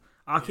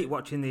I keep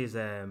watching these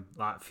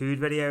like food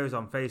videos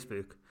on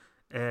Facebook.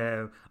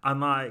 I'm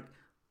like,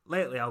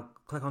 lately I'll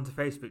click onto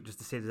Facebook just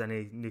to see if there's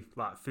any new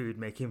like food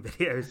making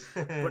videos.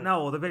 But now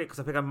all the videos, because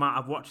I think I might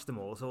have watched them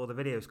all, so all the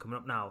videos coming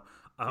up now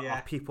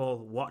are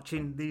people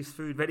watching these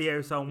food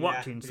videos. So I'm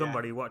watching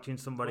somebody watching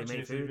make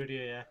a food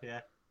video. Yeah.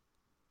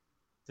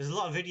 There's a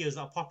lot of videos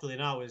that are popular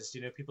now. Is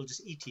people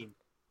just eating.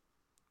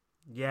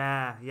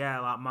 Yeah,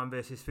 like Man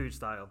versus Food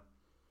style.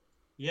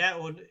 Yeah,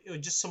 or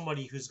just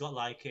somebody who's got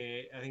like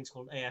I think it's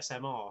called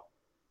ASMR,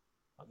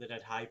 like they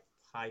had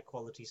high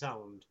quality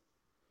sound,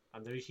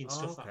 and they're eating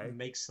stuff that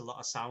makes a lot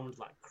of sound,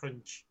 like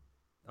crunch.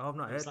 Oh, I've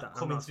not heard that.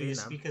 Coming through your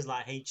speakers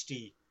like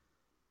HD.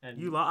 And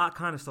you like that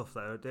kind of stuff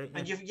though, don't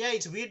you? And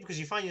it's weird because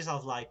you find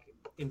yourself like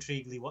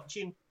intriguingly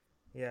watching,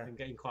 and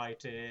getting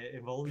quite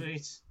involved in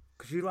it.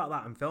 Because you like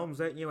that in films,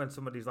 don't you? When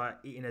somebody's like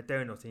eating a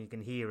donut and you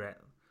can hear it.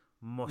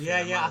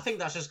 I think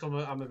that's just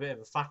because I'm a bit of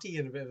a fatty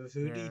and a bit of a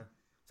foodie. Yeah.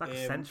 It's like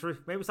a sensory.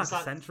 Maybe it's like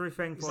a sensory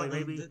thing for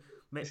you.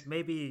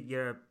 Maybe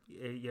you're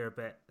a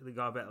bit. You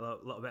got a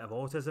little bit of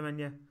autism in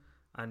you,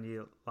 and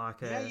you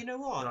like. You know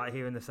what? You like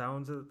hearing the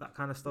sounds of that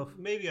kind of stuff.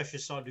 Maybe I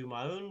should start doing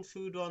my own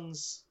food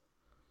ones.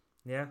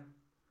 Yeah.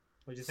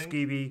 What do you think?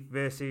 Scooby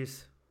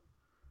versus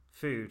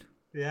food.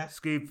 Yeah.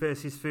 Scoob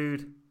versus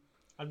food.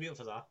 I'd be up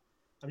for that.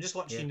 I'm just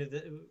watching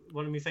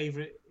one of my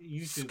favourite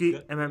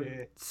YouTube.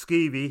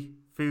 Scooby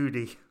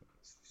Foodie.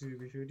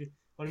 Scooby Foodie.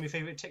 One of my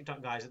favourite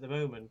TikTok guys at the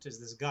moment is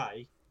this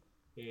guy.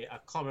 I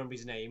can't remember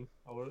his name.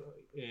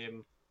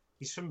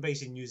 He's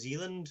based in New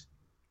Zealand,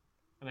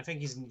 and I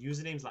think his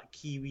username's like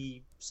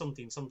Kiwi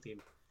something.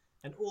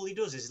 And all he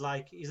does is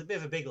he's a bit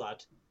of a big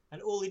lad,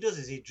 and all he does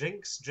is he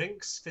drinks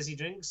fizzy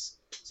drinks.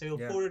 So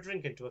he'll pour a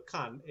drink into a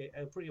can.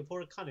 He'll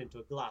pour a can into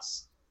a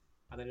glass,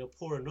 and then he'll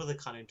pour another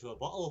can into a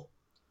bottle.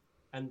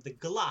 And the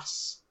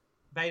glass,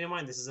 bearing in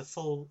mind this is a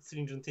full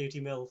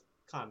 330ml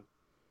can,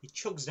 he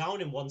chugs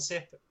down in one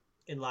sip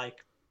in like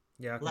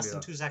less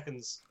than 2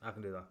 seconds. I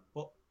can do that.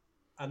 But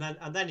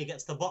and then he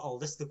gets the bottle.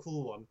 This is the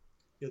cool one.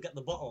 He'll get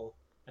the bottle,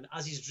 and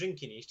as he's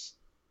drinking it,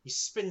 he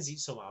spins it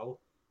somehow,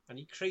 and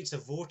he creates a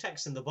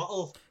vortex in the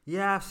bottle.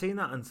 Yeah, I've seen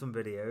that in some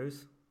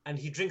videos. And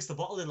he drinks the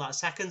bottle in like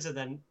seconds, and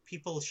then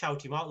people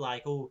shout him out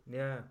like, "Oh,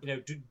 yeah,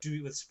 do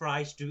it with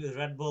Sprite, do it with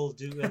Red Bull,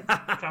 do it with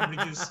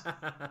cranberry juice."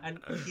 And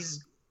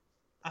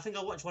I think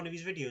I watched one of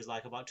his videos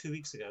like about 2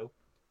 weeks ago,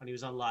 and he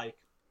was on like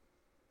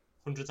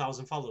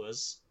 100,000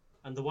 followers.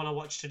 And the one I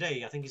watched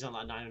today, I think he's on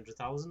like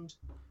 900,000.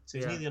 So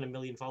he's nearly on 1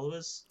 million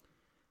followers.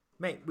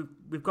 Mate,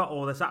 we've got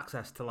all this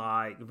access to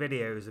like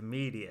videos and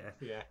media.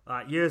 Yeah.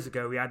 Like years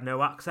ago, we had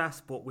no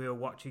access, but we were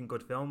watching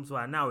good films.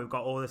 Where now we've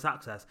got all this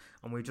access,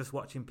 and we're just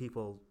watching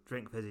people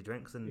drink fizzy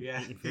drinks and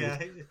eating food.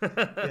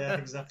 Yeah,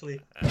 exactly.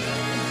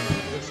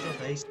 Good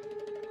stuff, eh?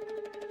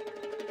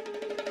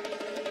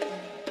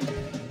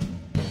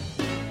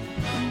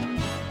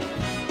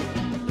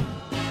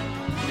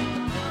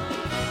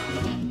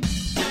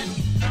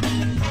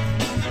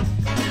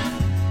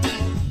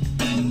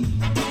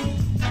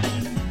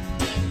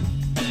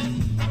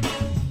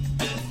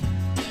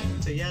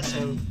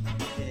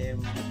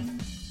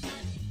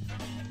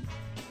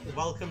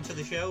 Welcome to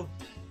the show.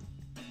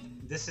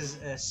 This is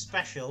a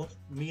special,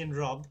 me and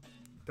Rob.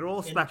 They're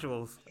all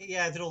specials.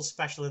 Yeah, they're all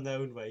special in their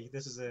own way.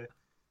 This is a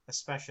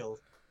special,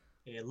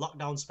 a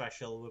lockdown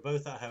special. We're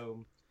both at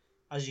home.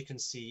 As you can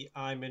see,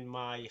 I'm in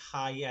my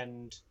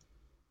high-end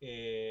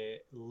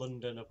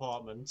London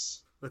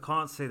apartments. They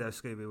can't see though,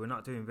 Scooby. We're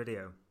not doing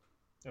video.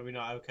 Are we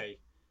not? Okay.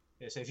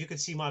 Yeah, so if you could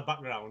see my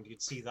background,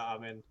 you'd see that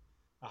I'm in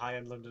a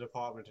high-end London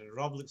apartment, and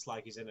Rob looks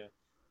like he's in a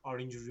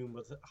orange room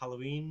with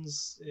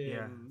Halloween's.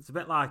 Yeah, it's a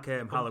bit like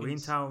Halloween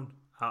Town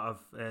out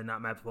of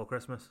Nightmare Before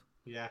Christmas.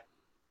 Yeah.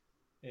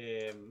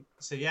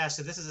 So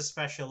this is a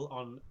special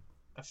on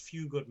A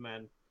Few Good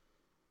Men,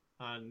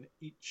 and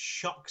it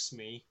shocks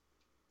me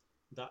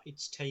that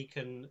it's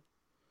taken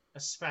a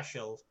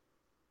special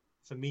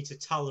for me to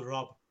tell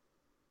Rob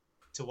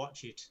to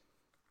watch it.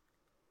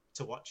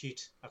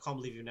 I can't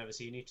believe you've never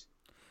seen it.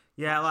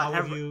 Yeah, like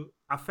how have you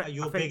at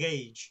your big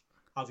age?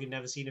 Have you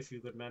never seen A Few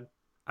Good Men?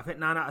 I think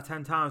 9 out of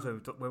 10 times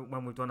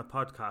when we've done a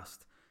podcast,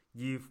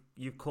 you've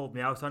called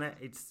me out on it.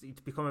 It's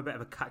become a bit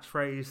of a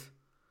catchphrase.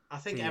 I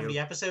think every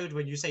episode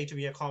when you say to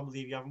me, "I can't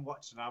believe you haven't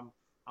watched it,"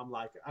 I'm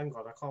like, "Hang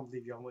on, I can't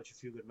believe you haven't watched A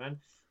Few Good Men."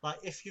 Like,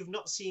 if you've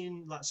not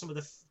seen like some of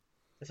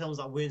the films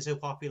that weren't so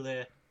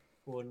popular,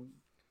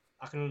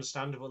 I can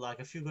understand it, but like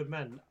A Few Good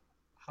Men,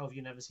 how have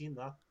you never seen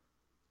that?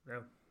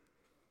 No.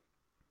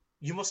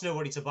 You must know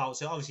what it's about.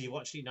 So obviously you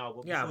watched it now,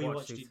 but before you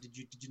watched it,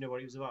 did you know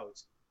what it was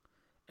about?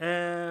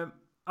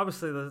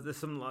 Obviously, there's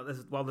some like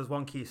there's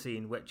one key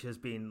scene which has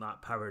been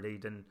like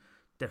parodied and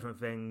different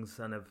things,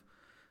 and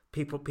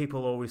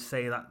people always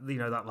say that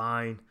that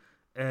line.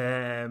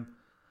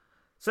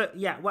 So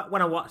yeah,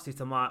 when I watched it,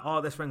 I'm like,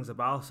 oh, this rings a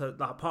bell. So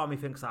that part of me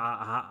thinks that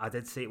I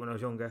did see it when I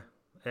was younger,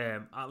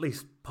 at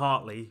least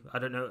partly. I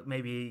don't know,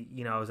 maybe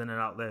I was in and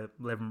out the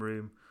living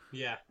room.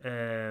 Yeah.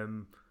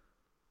 And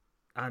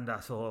I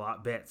saw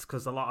like bits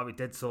because a lot of it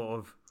did sort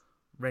of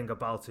ring a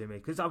bell to me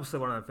because it's obviously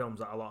one of the films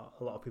that a lot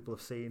of people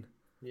have seen.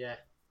 Yeah.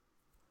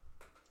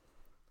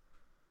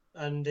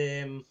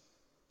 And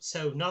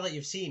so now that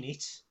you've seen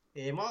it,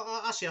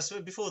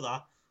 actually, before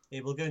that,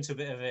 we'll go into a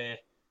bit of a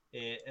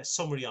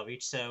summary of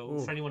it. So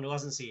Ooh. for anyone who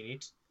hasn't seen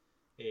it,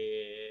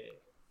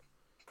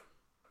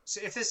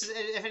 so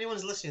if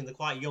anyone's listening, they're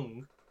quite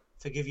young,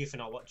 forgive you for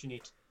not watching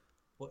it.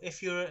 But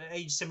if you're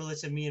age similar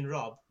to me and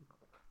Rob,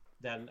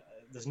 then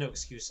there's no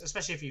excuse,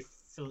 especially if you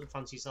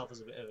fancy yourself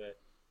as a bit of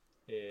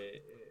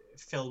a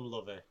film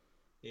lover.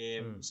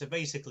 So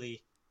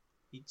basically,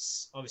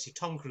 it's obviously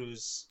Tom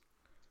Cruise,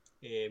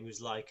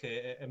 who's like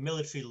a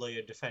military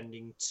lawyer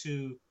defending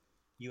two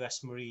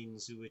US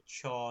Marines who were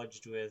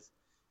charged with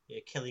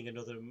killing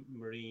another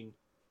Marine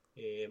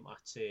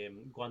at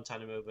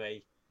Guantanamo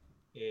Bay.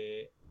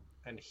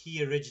 And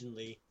he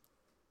originally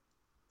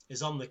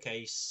is on the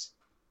case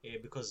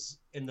because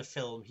in the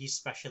film he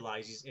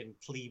specialises in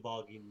plea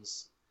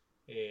bargains,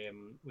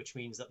 which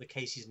means that the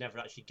cases never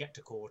actually get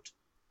to court.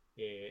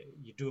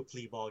 You do a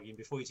plea bargain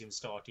before it's even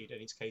started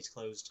and it's case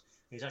closed.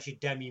 And it's actually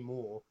Demi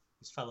Moore,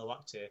 his fellow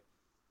actor,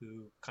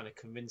 who kind of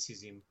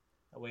convinces him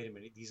that, wait a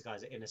minute, these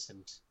guys are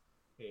innocent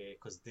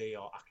because they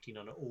are acting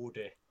on an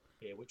order,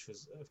 which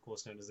was, of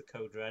course, known as the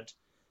Code Red.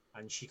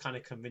 And she kind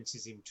of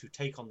convinces him to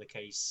take on the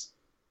case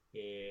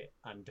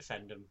and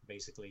defend him,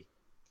 basically.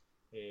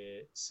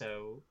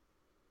 So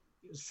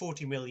it was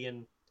 $40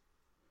 million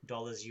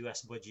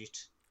US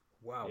budget.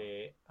 Wow.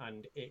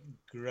 And it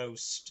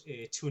grossed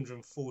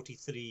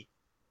 243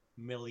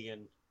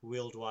 million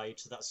worldwide.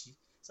 So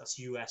that's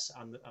US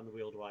and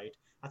worldwide.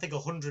 I think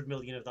 100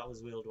 million of that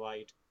was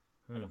worldwide,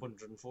 and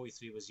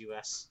 143 was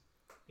US.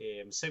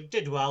 So it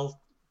did well.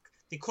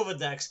 They covered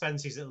their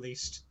expenses at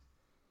least.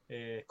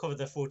 Covered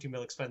their 40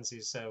 mil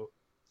expenses. So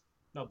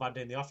not a bad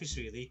day in the office,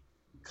 really.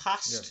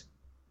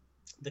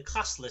 The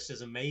cast list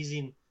is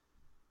amazing.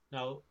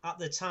 Now, at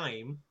the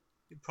time,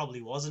 it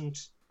probably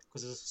wasn't,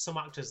 because there's some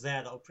actors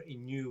there that were pretty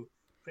new,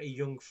 pretty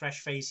young,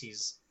 fresh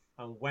faces,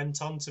 and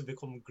went on to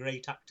become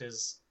great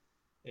actors.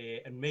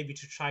 And maybe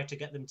to try to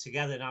get them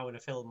together now in a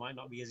film might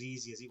not be as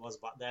easy as it was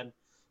back then.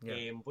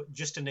 Yeah. But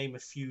just to name a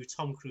few: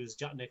 Tom Cruise,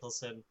 Jack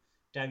Nicholson,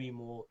 Demi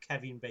Moore,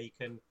 Kevin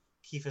Bacon,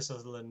 Kiefer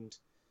Sutherland,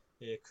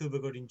 Cuba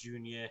Gooding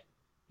Jr.,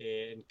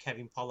 and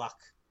Kevin Pollak,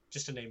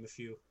 just to name a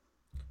few.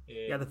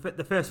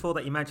 The first four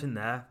that you mentioned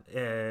there,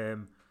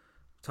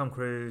 Tom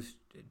Cruise,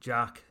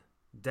 Jack,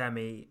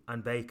 Demi,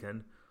 and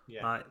Bacon.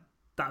 Yeah. Like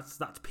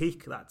that's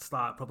peak. That's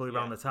like probably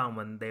around the time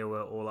when they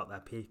were all at their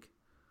peak.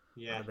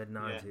 Yeah. In the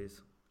mid-90s.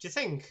 Yeah. Do you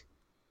think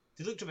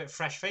they looked a bit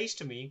fresh-faced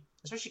to me,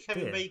 especially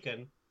Kevin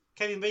Bacon?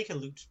 Kevin Bacon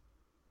looked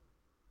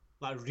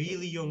like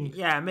really young.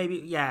 Yeah,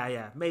 maybe.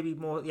 Yeah, maybe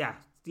more. Yeah.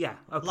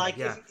 Okay, like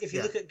if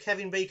you look at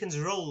Kevin Bacon's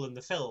role in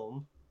the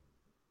film,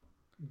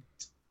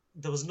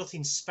 there was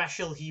nothing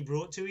special he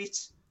brought to it.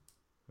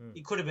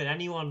 It could have been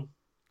anyone.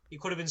 It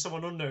could have been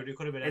someone unknown. It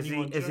could have been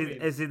anyone.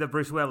 Is he the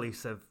Bruce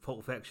Willis of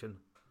Pulp Fiction?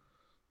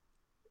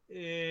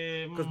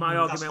 Because my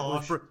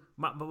argument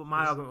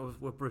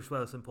with Bruce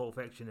Willis in Pulp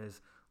Fiction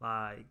is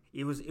like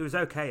he was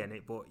okay in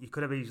it, but you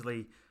could have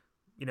easily,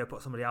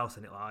 put somebody else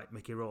in it like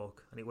Mickey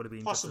Rourke, and it would have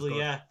been possibly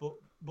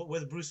But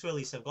with Bruce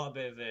Willis, I've got a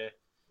bit of a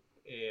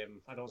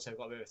I don't say I've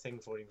got a bit of a thing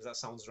for him because that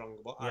sounds wrong.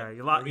 But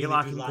you like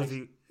him because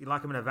you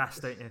like him in a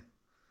vest, don't you?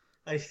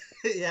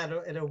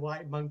 In a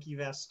white monkey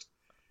vest.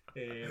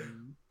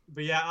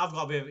 But yeah, I've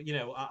got a bit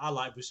of, I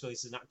like Bruce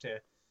Willis as an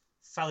actor.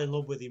 Fell in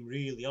love with him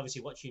really.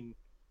 Obviously watching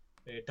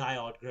Die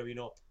Hard growing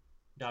up,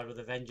 Die Hard with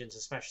a Vengeance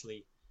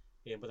especially.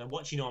 But then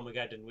watching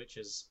Armageddon, which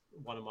is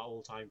one of my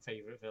all-time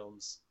favourite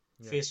films.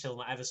 First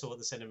film I ever saw at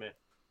the cinema.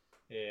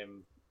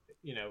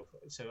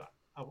 So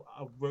I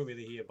won't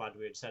really hear bad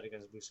words said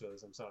against Bruce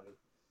Willis. I'm sorry.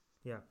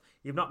 Yeah,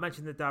 you've not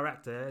mentioned the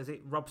director. Is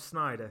it Rob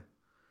Snyder?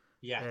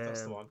 Yeah,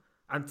 that's the one.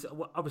 And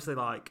obviously,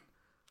 I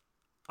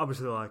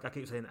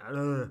keep saying,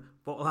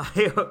 but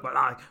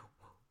like,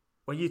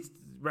 when you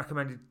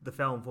recommended the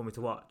film for me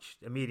to watch,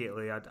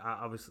 immediately I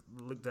obviously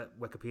looked at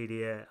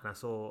Wikipedia and I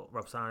saw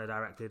Rob Snyder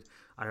directed.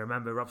 I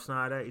remember Rob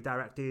Snyder, he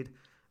directed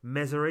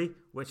Misery,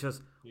 which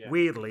was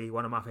weirdly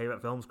one of my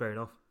favourite films growing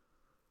up.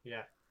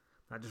 Yeah.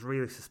 That just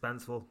really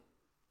suspenseful.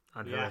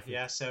 And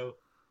horrific. So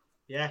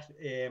you've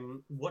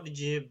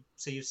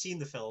seen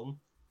the film.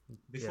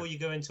 Before you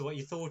go into what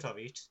you thought of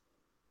it,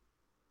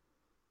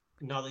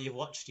 now that you've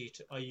watched it,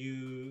 are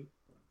you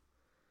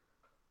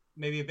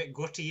maybe a bit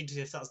gutted,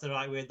 if that's the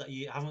right word, that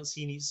you haven't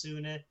seen it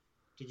sooner?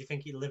 Did you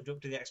think it lived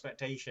up to the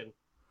expectation?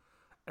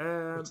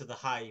 Or to the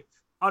hype?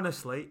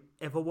 Honestly,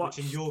 if I watched...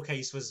 Which in your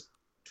case was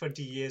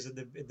 20 years in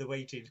the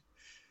waiting.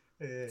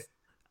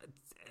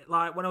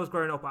 Like, when I was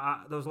growing up,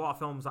 there was a lot of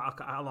films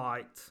that I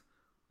liked,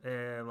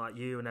 like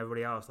you and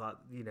everybody else, like,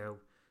 The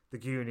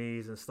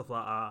Goonies and stuff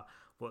like that.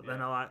 But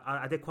then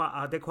I did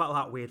quite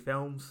like weird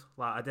films.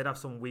 Like, I did have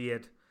some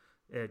weird...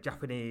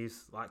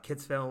 Japanese like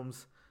kids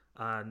films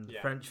and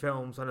French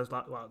films when I was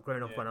like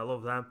growing up, and I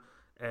love them.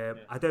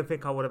 I don't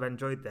think I would have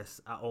enjoyed this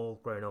at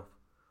all growing up.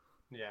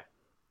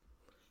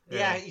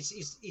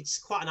 It's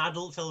quite an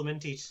adult film,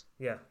 isn't it?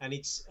 Yeah, and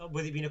it's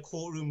with it being a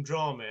courtroom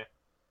drama.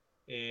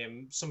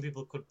 Some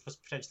people could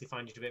potentially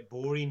find it a bit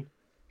boring.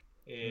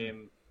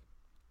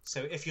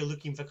 So if you're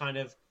looking for kind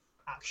of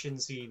action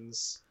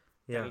scenes,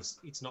 Yeah. then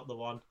it's not the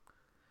one.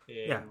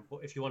 Yeah.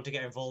 But if you want to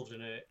get involved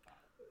in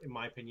in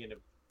my opinion, a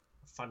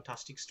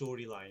fantastic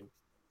storyline,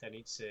 then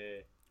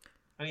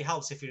and it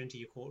helps if you're into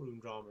your courtroom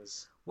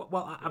dramas.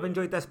 Well, I've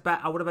enjoyed this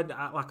better. I would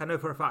have like I know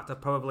for a fact I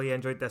probably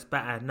enjoyed this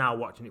better now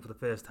watching it for the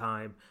first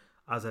time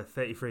as a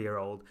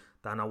 33-year-old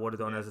than I would have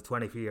done as a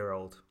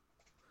 23-year-old.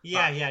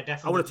 Yeah,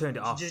 definitely. I would have turned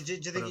it off. Do you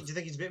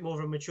think it's a bit more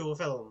of a mature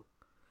film?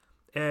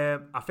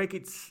 I think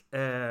it's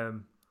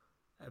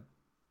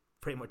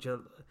pretty much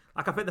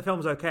I think the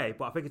film's okay,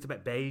 but I think it's a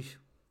bit beige.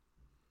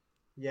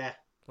 Yeah.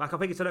 Like I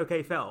think it's an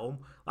okay film.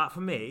 Like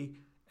for me,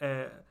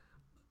 I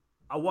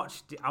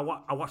watched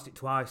it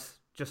twice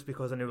just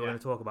because I knew we were going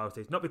to talk about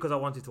it. Not because I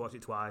wanted to watch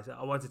it twice.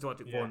 I wanted to watch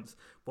it once,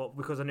 but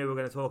because I knew we were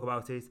going to talk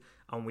about it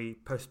and we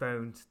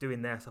postponed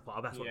doing this, I thought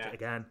I best watch it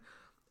again.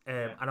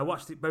 And I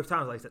watched it both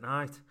times late at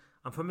night.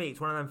 And for me, it's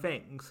one of them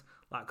things,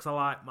 like, because I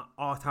like my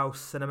art house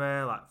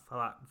cinema, like I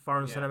like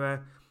foreign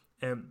cinema.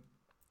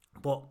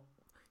 But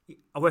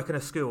I work in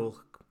a school,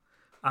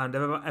 and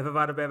if I've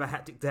had a bit of a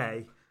hectic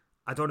day,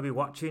 I don't want to be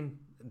watching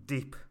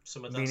deep.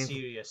 Some of that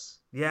serious.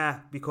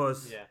 Yeah,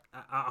 because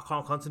I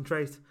can't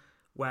concentrate.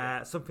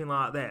 Where something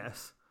like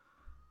this,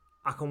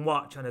 I can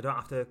watch and I don't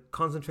have to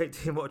concentrate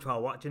too much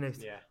while watching it.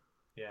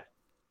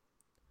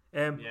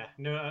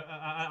 No,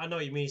 I know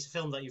what you mean. It's a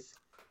film that you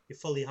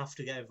fully have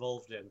to get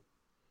involved in.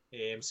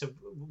 So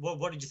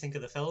what did you think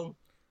of the film?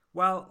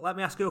 Well, let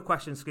me ask you a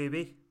question,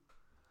 Scooby.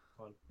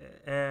 Go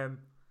on.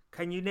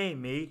 Can you name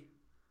me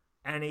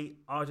any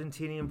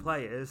Argentinian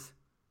players,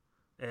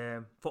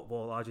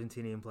 football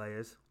Argentinian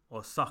players,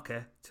 or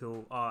soccer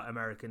to our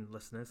American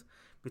listeners,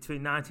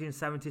 between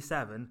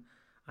 1977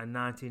 and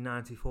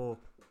 1994?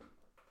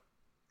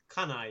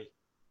 Can I?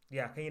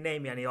 Yeah, can you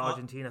name me any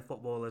Argentina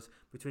footballers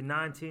between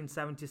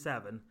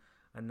 1977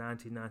 and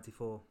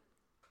 1994?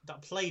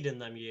 That played in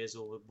them years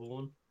or were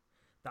born?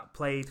 That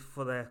played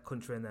for their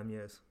country in them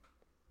years.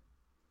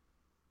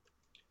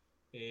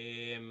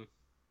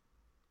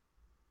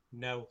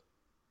 No.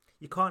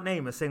 You can't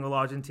name a single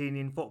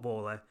Argentinian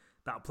footballer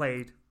that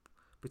played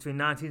between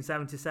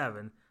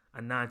 1977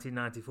 and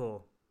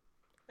 1994.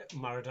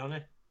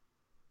 Maradona.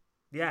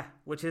 Yeah,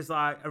 which is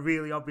like a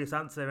really obvious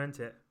answer, isn't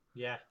it?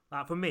 Yeah.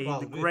 Like for me,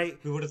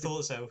 we would have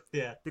thought so.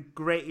 Yeah. The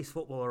greatest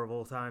footballer of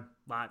all time.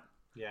 Like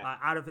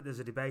I don't think there's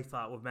a debate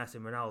like with Messi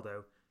and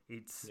Ronaldo.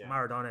 It's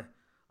Maradona.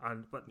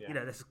 But you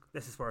know,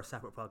 this is for a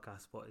separate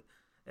podcast. But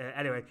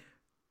anyway,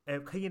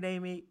 can you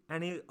name me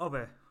any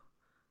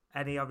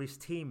of his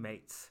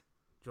teammates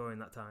during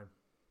that time?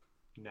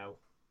 No.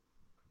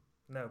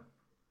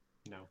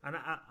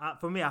 And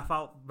for me, I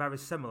felt very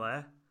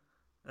similar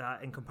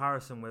in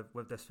comparison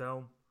with this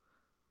film,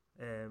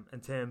 in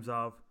terms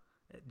of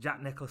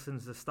Jack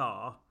Nicholson's the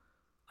star,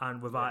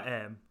 and without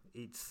him,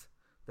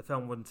 the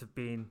film wouldn't have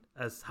been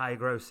as high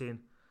grossing,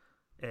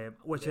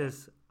 which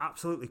is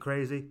absolutely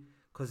crazy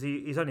because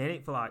he's only in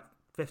it for like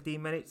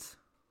 15 minutes.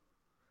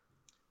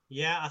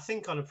 Yeah, I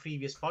think on a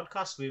previous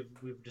podcast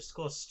we've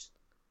discussed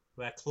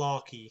where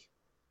Clarkey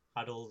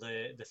had all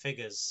the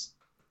figures,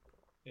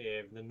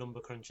 the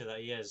number cruncher that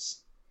he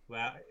is,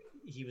 where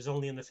he was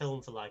only in the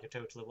film for like a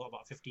total of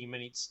about 15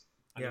 minutes,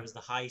 and he was the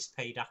highest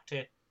paid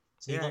actor,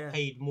 so he got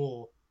paid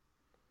more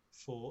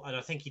and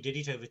I think he did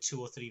it over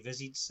 2 or 3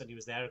 visits, and he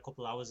was there a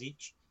couple hours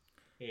each,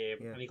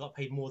 and he got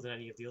paid more than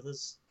any of the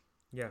others.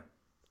 Yeah.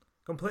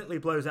 Completely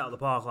blows out of the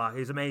park. Like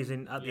he's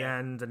amazing at the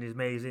end, and he's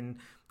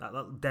amazing that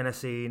little dinner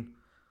scene.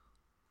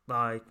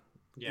 Like,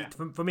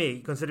 for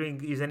me, considering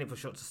he's in it for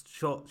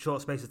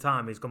short space of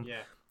time, he's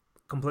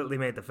completely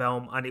made the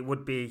film, and it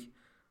would be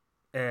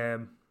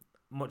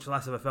much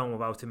less of a film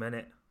without him in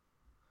it.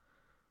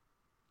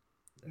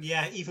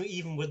 Yeah,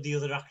 even with the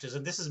other actors,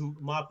 and this is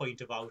my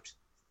point about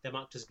them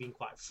actors being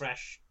quite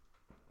fresh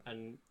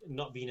and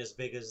not being as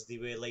big as they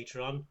were later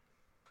on,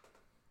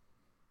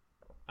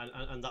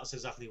 and that's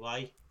exactly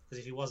why. Because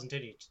if he wasn't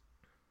in it,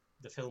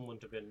 the film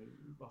wouldn't have been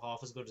half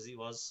as good as it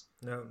was.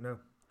 No.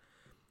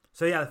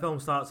 So the film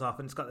starts off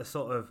and it's got this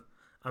sort of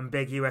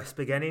ambiguous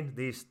beginning.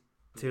 These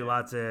two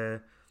lads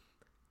are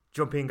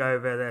jumping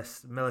over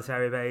this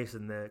military base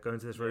and they're going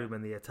to this room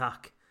and they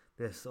attack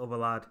this other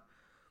lad.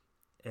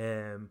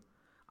 And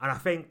I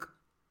think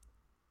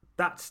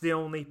that's the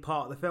only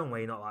part of the film where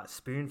you're not like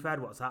spoon-fed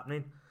what's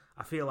happening.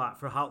 I feel like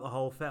throughout the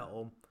whole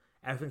film,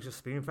 everything's just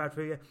spoon-fed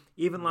for you.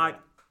 Even like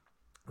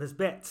there's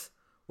bits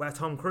where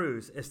Tom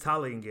Cruise is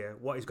telling you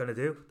what he's going to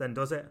do, then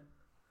does it.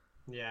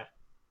 Yeah.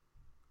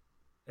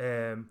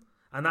 And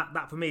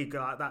that for me,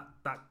 like,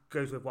 that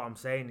goes with what I'm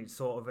saying. It's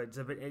sort of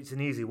it's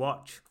an easy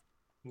watch.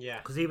 Yeah.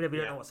 Because even if you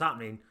don't know what's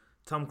happening,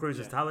 Tom Cruise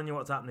is telling you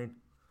what's happening.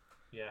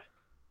 Yeah.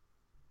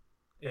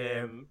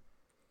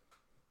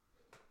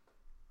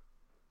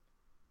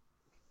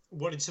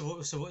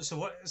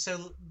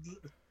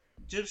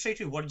 Just straight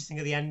through, what did you think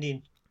of the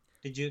ending?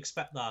 Did you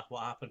expect that?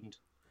 What happened?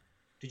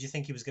 Did you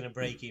think he was going to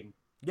break him?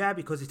 Yeah,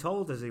 because he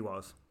told us he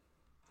was.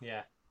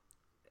 Yeah.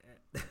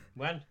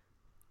 When?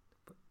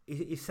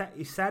 He said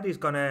he's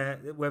gonna,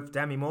 with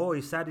Demi Moore.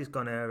 He said he's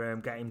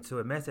gonna get him to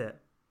admit it.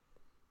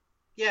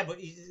 Yeah, but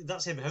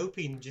that's him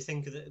hoping. Do you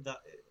think that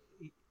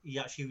he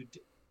actually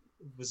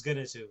was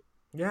gonna to?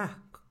 Yeah,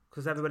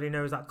 because everybody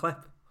knows that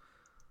clip.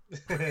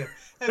 Yeah,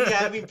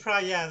 I mean,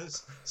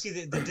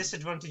 see, the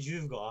disadvantage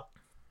you've got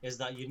is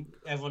that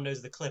everyone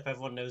knows the clip,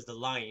 everyone knows the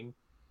line,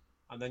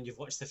 and then you've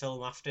watched the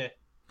film after.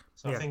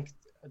 So Yeah.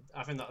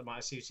 I think that might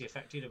have seriously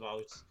affected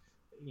about,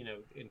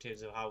 in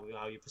terms of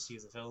how you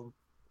perceive the film.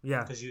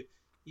 Yeah. Because you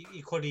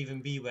could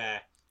even be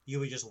where you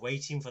were just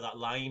waiting for that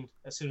line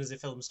as soon as the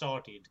film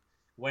started.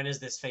 When is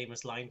this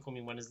famous line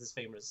coming? When is this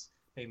famous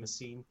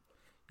scene?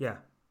 Yeah.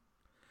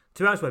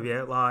 To be honest with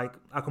you, like,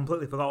 I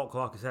completely forgot what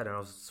Clark said, and I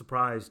was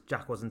surprised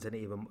Jack wasn't in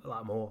it even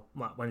like more.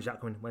 Like, when's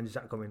Jack coming? When's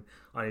Jack coming?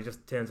 And he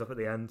just turns up at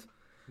the end.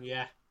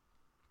 Yeah.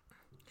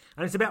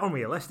 And it's a bit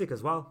unrealistic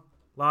as well.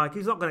 Like,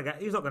 he's not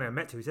gonna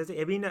admit to it, is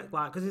he? I mean,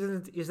 like, because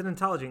he's an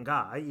intelligent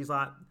guy. He's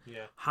like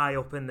high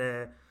up in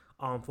the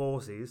armed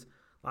forces.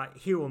 Like,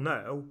 he will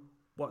know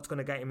what's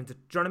gonna get him into. Do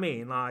you know what I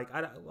mean?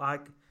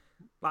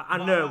 I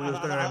know he was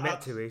gonna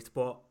admit to it,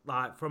 but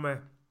like from a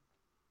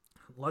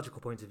logical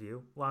point of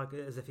view, like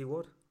as if he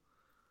would.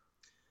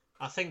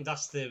 I think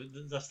that's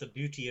the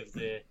beauty of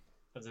the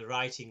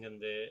writing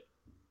and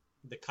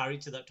the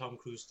character that Tom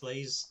Cruise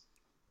plays,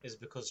 is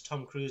because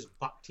Tom Cruise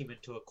backed him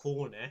into a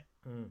corner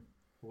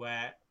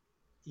where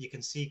you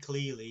can see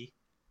clearly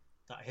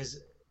that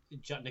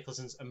Jack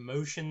Nicholson's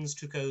emotions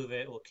took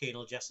over, or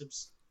Colonel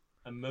Jessup's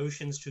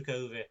emotions took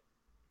over.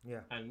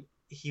 Yeah. And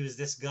he was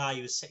this guy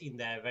who was sitting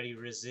there very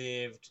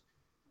reserved,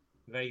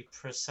 very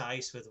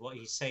precise with what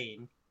he's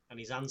saying and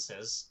his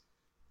answers,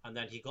 and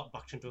then he got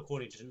backed into a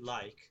corner he didn't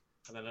like.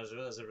 And then as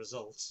a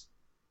result,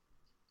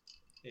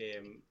 he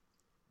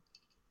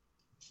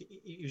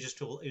was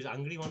he was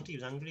angry, wasn't he? He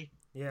was angry.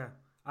 Yeah,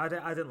 I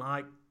didn't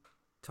like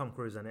Tom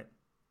Cruise in it.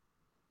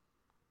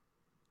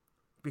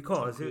 Because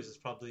Tom Cruise is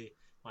probably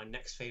my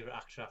next favourite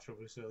actor after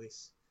Bruce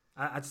Willis.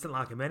 I just didn't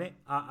like him in it.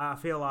 I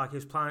feel like he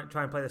was trying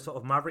to play this sort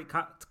of maverick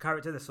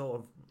character, this sort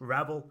of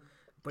rebel.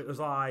 But it was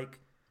like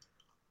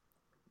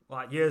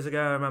years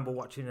ago, I remember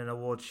watching an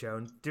awards show.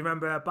 And do you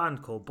remember a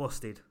band called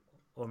Busted?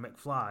 Or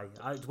McFly.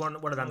 It's one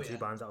of them two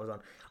bands that I was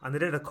on. And they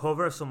did a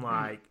cover of some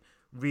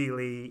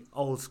really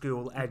old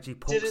school edgy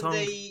punk song.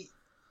 Didn't they,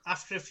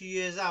 after a few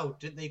years out,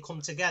 didn't they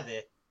come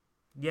together?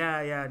 Yeah,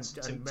 and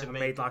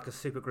made like a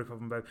super group of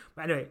them both.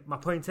 But anyway, my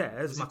point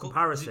is,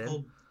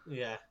 comparison...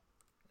 It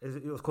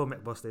was called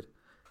McBusted.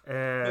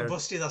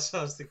 McBusted, that's what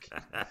I was thinking.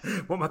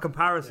 But my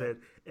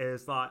comparison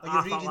is like... Are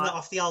you reading that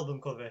off the album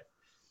cover?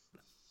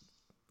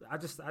 I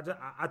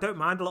don't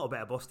mind a little bit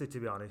of Busted, to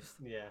be honest.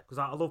 Yeah. Because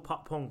I love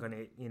pop punk, and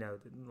it's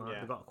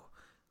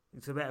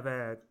a bit of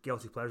a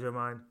guilty pleasure of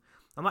mine.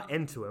 I'm not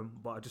into them,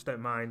 but I just don't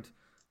mind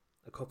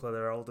a couple of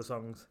their older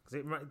songs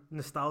because it's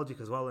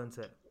nostalgic as well, isn't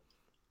it?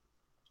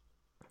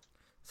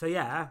 So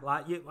yeah,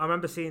 I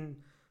remember seeing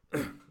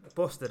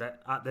Busted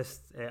at this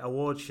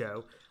award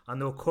show,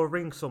 and they were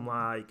covering some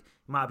it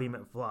might have been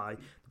McFly,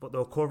 but they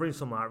were covering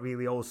some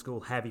really old school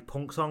heavy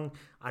punk song,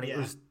 and it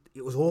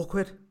was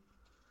awkward.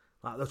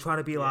 Like they're trying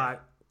to be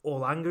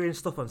all angry and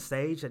stuff on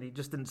stage, and it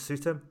just didn't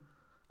suit him.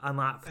 And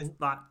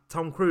like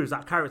Tom Cruise,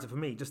 that character for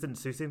me just didn't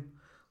suit him.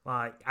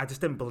 Like I just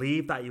didn't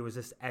believe that he was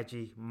this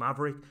edgy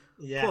maverick.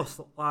 Yeah.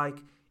 Plus,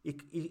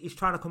 he's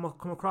trying to come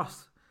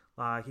across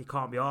like he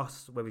can't be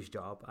arsed with his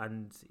job,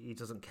 and he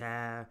doesn't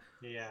care.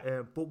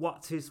 Yeah. But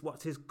what's his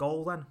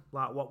goal then?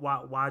 Like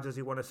why does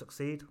he want to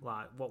succeed?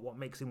 Like what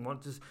makes him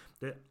want to?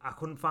 I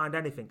couldn't find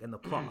anything in the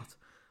plot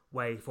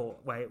where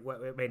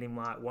it made him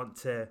want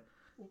to.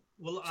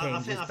 Well, I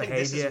think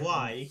this is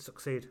why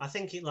succeed. I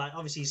think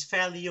obviously he's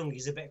fairly young.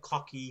 He's a bit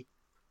cocky.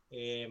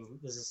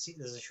 There's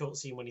a short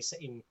scene when he's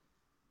sitting.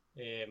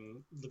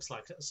 Looks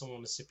like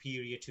someone is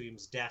superior to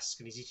him's desk,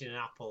 and he's eating an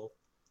apple.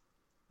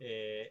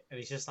 And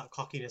he's just that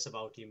cockiness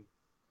about him.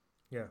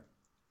 Yeah.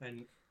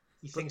 And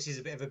he thinks he's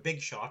a bit of a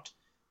big shot,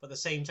 but at the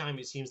same time,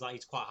 it seems like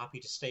he's quite happy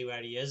to stay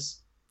where he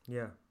is.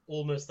 Yeah.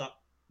 Almost that.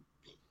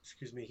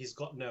 Excuse me. He's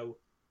got no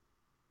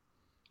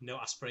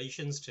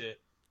aspirations to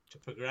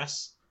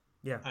progress.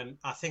 Yeah. And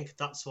I think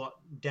that's what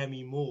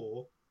Demi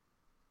Moore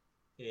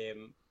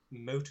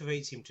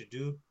motivates him to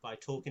do by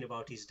talking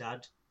about his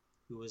dad,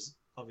 who was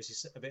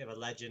obviously a bit of a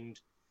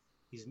legend.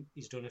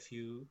 He's done a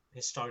few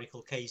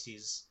historical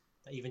cases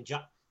that even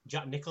Jack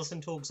Nicholson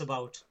talks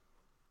about.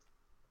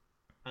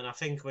 And I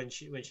think when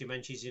she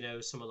mentions,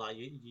 something like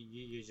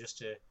you're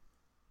just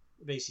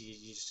basically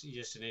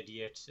you're just an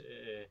idiot,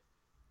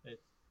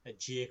 a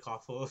jerk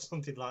off or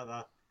something like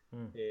that.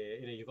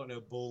 You've got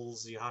no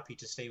balls. You're happy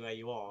to stay where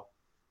you are.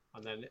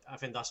 And then I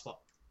think that's what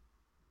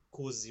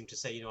causes him to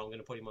say, I'm going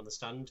to put him on the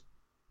stand.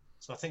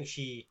 So I think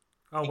she.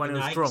 Oh, when he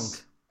was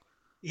drunk.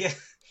 Yeah.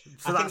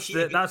 So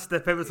that's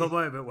the pivotal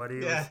moment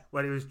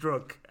when he was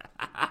drunk.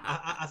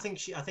 I think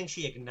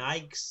she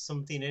ignites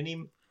something in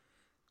him.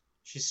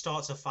 She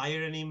starts a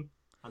fire in him,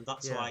 and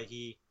that's why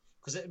he.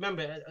 Because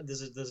remember,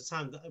 there's a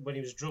time that when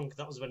he was drunk,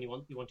 that was when he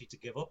wanted to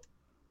give up,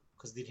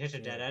 because they'd hit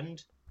a dead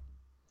end.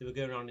 They were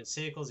going around in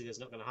circles. He goes,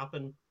 "Not going to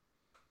happen."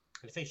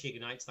 And I think she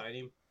ignites that in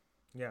him.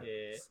 Yeah,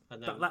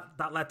 and then...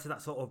 that led to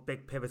that sort of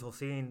big pivotal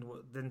scene,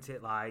 didn't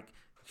it? Like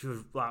she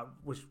was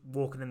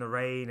walking in the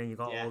rain, and you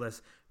got all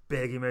this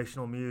big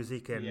emotional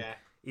music, and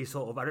he's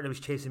sort of, I don't know if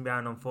he's chasing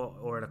behind on foot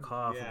or in a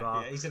car.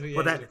 I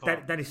forgot.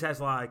 But then he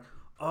says like,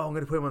 "Oh, I'm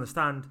going to put him on the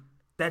stand."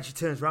 Then she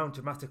turns around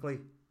dramatically,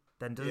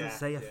 then doesn't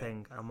say a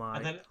thing. I'm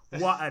like,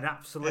 what an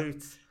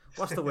absolute.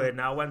 What's the word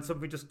now? When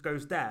something just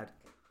goes dead.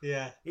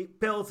 Yeah.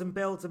 It builds and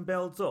builds and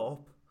builds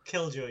up.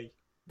 Killjoy.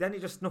 Then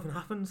nothing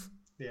happens.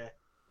 Yeah.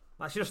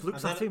 Like she just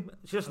looks at him.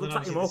 She just looks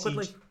at him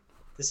awkwardly.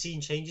 The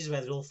scene changes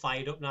where they're all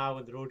fired up now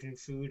and they're ordering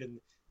food and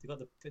they've got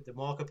the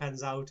marker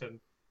pens out and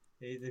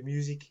the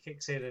music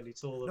kicks in and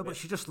it's all. But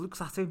she just looks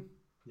at him.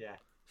 Yeah.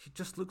 She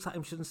just looks at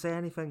him. She doesn't say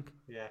anything.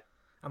 Yeah.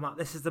 I'm like,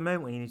 this is the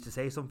moment when you need to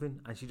say something,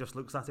 and she just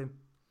looks at him.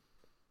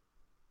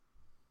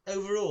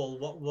 Overall,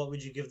 what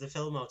would you give the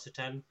film out of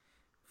 10?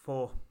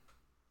 4.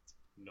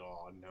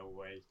 No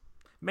way.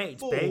 Mate,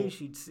 it's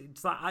beige.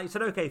 It's like, it's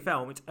an okay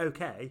film. It's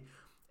okay.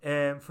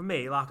 For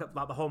me, like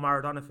the whole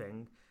Maradona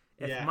thing.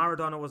 If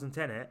Maradona wasn't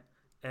in it,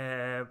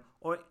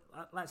 or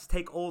let's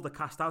take all the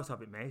cast out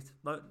of it, mate.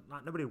 Like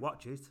nobody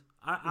watches.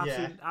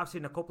 I've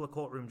seen a couple of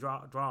courtroom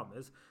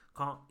dramas.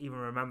 Can't even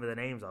remember the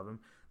names of them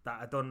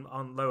that are done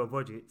on lower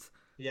budgets.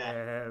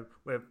 Yeah.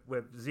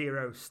 With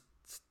zero,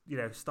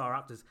 star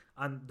actors,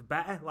 and the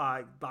better.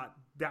 Like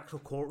the actual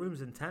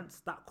courtroom's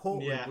intense. That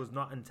courtroom was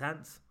not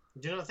intense.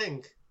 Do you not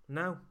think?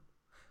 No,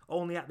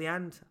 only at the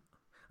end,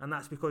 and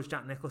that's because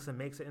Jack Nicholson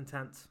makes it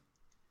intense.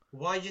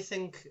 Why do you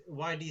think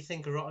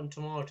Rotten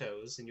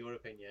Tomatoes, in your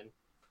opinion,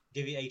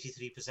 give it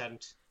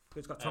 83%?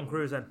 It's got Tom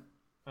Cruise in,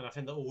 and I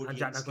think the audience and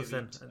Jack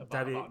Nicholson,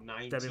 give it about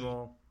 90, Debbie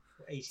Moore,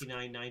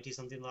 89, 90,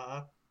 something like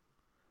that.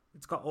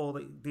 It's got all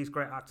these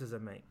great actors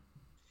in, mate.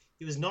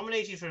 He was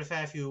nominated for a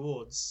fair few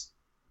awards.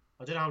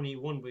 I don't know how many he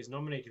won, but he's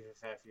nominated for a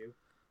fair few.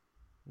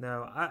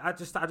 No, I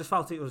just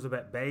felt it was a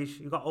bit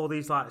beige. You got all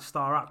these like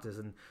star actors,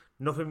 and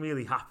nothing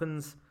really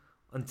happens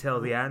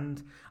until the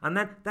end. And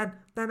then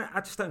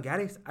I just don't get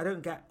it. I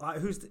don't get like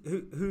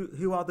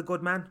who are the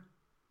good men?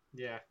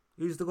 Yeah.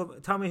 Who's the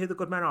good? Tell me who the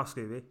good men are,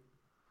 Scooby.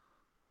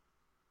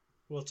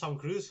 Well, Tom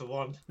Cruise for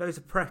one. No, he's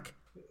a prick.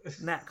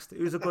 Next,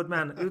 who's a good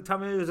man? Tell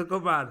me who's a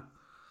good man.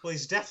 Well,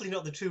 he's definitely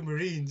not the two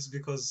Marines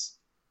because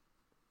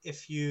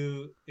if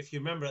you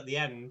remember at the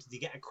end, they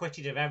get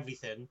acquitted of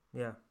everything.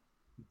 Yeah.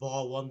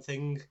 Bar one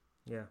thing.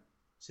 Yeah.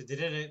 So they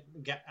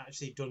didn't get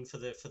actually done for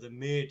the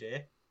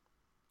murder.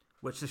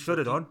 Which they should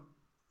have done.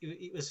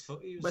 It was for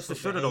which they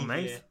should have done,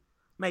 mate.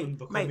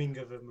 Unbecoming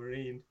of a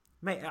Marine.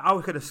 Mate, I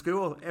work at a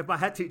school. If my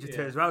head teacher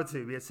turns around to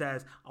me and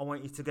says, "I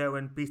want you to go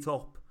and beat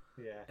up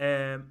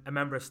a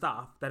member of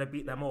staff," then I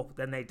beat them up,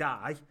 then they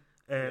die.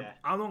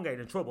 I'm not getting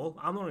in trouble.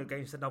 I'm not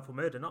getting sent down for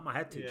murder, not my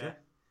head teacher. Yeah.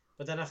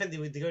 But then I think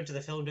they go into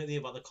the film, don't they,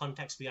 about the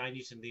context behind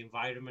it and the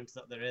environment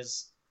that there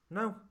is.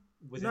 No.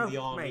 Within the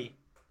army.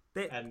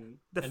 Mate. And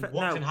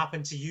what can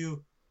happen to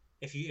you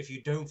if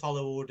you don't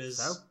follow orders.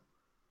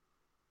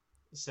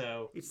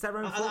 So it's their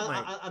own fault,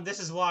 mate. And this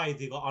is why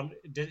they got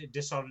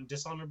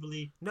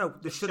dishonorably. No,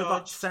 they should have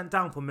got sent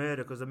down for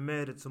murder because they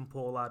murdered some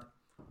poor lad.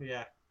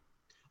 Yeah.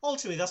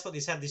 Ultimately, that's what they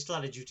said. They still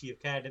had a duty of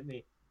care, didn't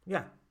they?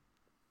 Yeah.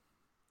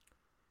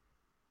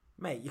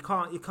 Mate, you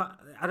can't.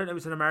 I don't know if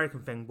it's an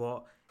American thing,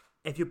 but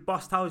if your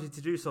boss tells you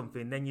to do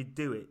something, then you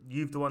do it.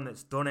 You're the one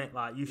that's done it.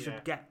 Like you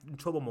should get in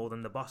trouble more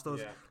than the boss does.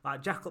 Yeah.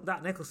 Like Jack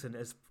Nicholson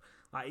is.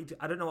 Like,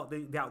 I don't know what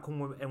the outcome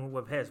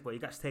with his, but he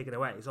gets taken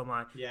away. So I'm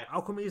like,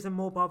 how come he's in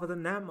more bother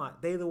than them?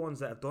 Like, they're the ones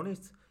that have done it.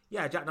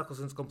 Yeah, Jack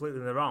Nicholson's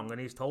completely in the wrong,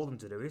 and he's told them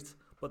to do it,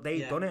 but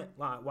they've done it.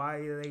 Like, why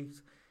are they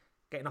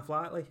getting off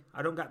lightly?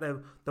 I don't get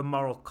the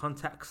moral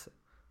context.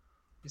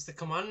 It's the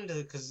commander,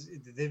 because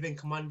they've been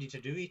commanded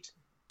to do it.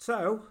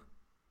 So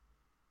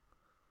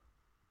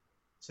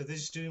they're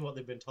just doing what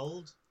they've been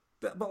told.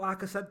 But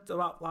like I said,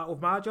 like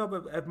with my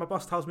job, if my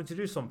boss tells me to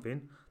do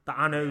something that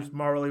I know is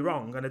morally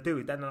wrong and I do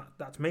it, then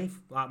that's me,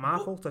 like my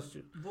fault. But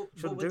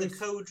with the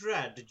Code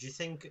Red, did you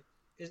think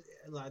is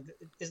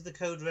the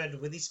Code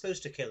Red? Were they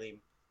supposed to kill him,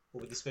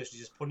 or were they supposed to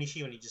just punish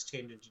him and he just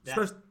turned into death?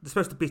 They're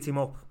supposed to beat him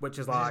up, which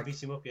is like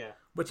beat him up,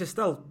 which is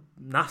still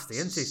nasty,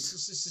 isn't it?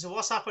 So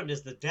what's happened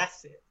is the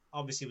death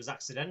obviously was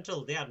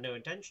accidental. They had no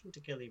intention to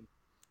kill him.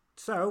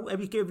 So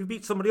if you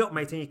beat somebody up,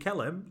 mate, and you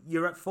kill him,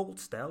 you're at fault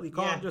still. You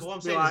can't just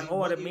be like,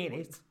 "Oh, I didn't mean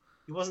it."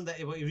 It wasn't that.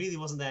 It really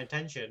wasn't their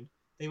intention.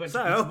 They went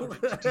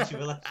to teach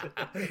him a lesson.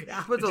 It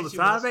happens all the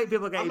time, mate.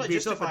 People getting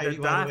beat up and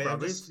don't die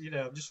from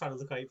it. I'm just trying to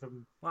look at it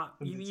from.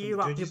 You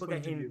have people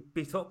getting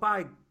beat up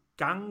by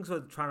gangs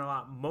or trying to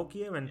like mug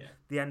you, and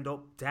they end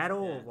up dead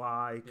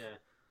or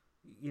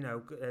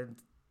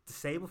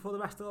disabled for the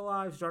rest of their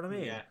lives. Do you know what I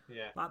mean?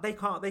 Yeah. Like they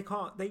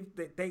can't.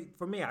 They.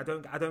 For me, I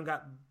don't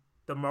get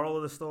the moral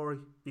of the story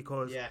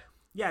because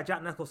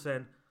Jack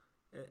Nicholson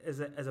is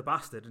a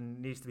bastard and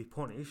needs to be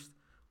punished,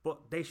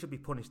 but they should be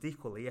punished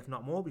equally, if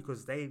not more,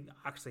 because they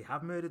actually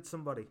have murdered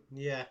somebody.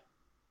 Yeah,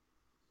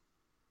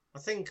 I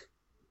think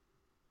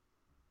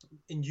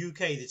in UK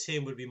the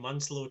term would be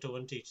manslaughter,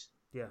 wouldn't it?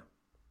 Yeah.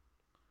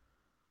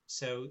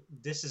 So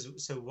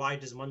why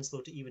does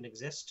manslaughter even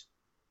exist?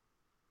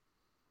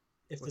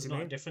 If there's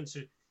not a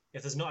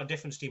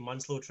difference between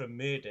manslaughter and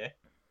murder.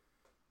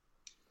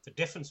 the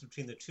difference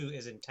between the two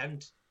is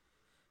intent.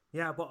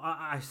 Yeah, but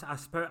I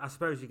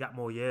suppose you get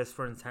more years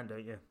for intent,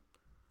 don't you?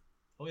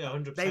 Oh yeah,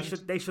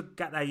 100%. They should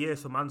get their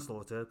years for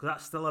manslaughter because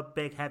that's still a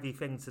big, heavy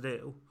thing to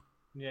do.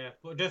 Yeah,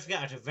 but don't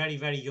forget, at a very,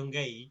 very young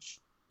age,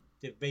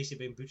 they've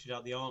basically been booted out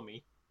of the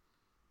army.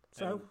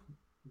 So,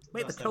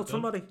 mate, they killed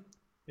somebody,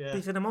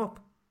 beating them up.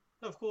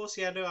 Of course,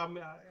 yeah. No, I'm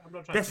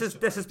not trying. This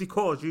is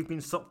because you've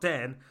been sucked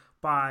in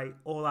by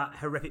all that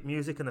horrific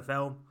music in the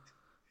film,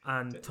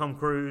 and Tom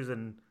Cruise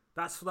and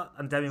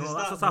Demi Moore.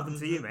 That's what's happened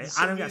to you, mate.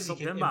 I don't get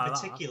sucked in by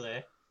that. In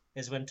particular,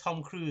 is when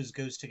Tom Cruise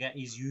goes to get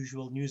his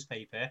usual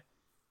newspaper,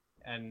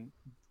 and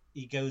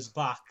he goes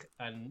back,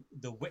 and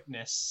the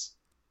witness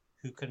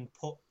who can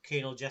put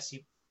Colonel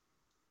Jesse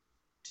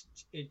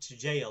into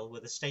jail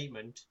with a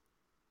statement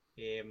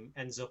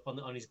ends up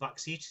on his back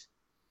seat.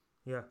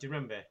 Yeah. Do you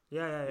remember?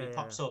 Yeah. He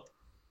pops up,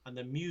 and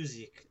the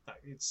music,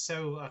 it's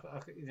so.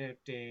 And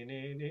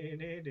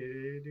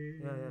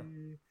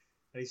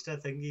he's still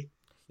thingy.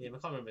 I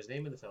can't remember his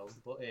name in the film,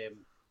 but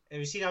have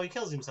you seen how he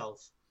kills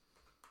himself?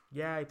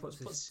 Yeah, he puts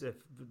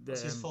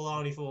his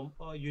full uniform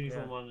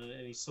on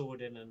and his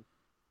sword in and.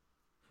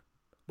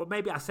 But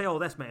maybe I say all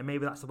this, mate, and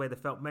maybe that's the way they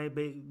felt.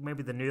 Maybe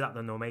they knew that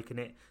when they were making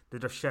it. They're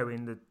just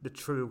showing the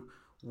true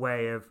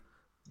way of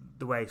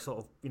the way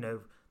sort of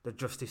the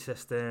justice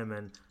system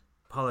and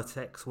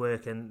politics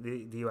work in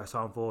the US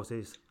Armed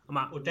Forces.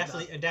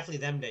 Definitely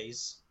them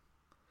days.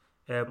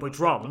 But it's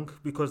wrong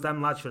because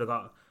them lads should have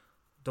got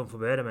done for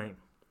murder, mate.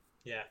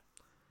 Yeah.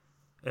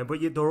 But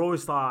they're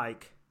always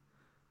like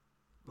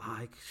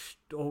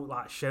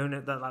shown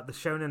it that they're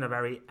shown in a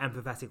very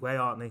empathetic way,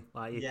 aren't they?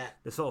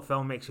 The sort of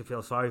film makes you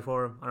feel sorry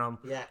for them, and I'm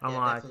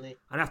like, definitely.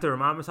 and I have to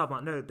remind myself,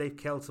 like, no, they've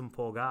killed some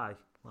poor guy.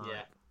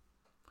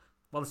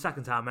 Well, the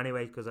second time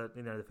anyway, because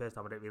the first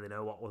time I didn't really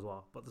know what was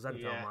what, but the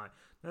second time, like,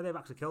 no, they've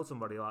actually killed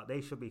somebody. Like,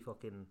 they should be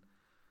going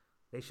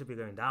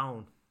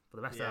down for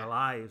the rest of their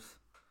lives.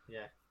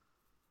 Yeah.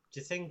 Do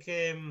you think?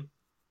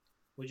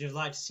 Would you have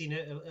liked to see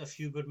a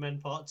Few Good Men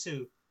Part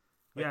 2?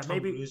 Yeah, Tom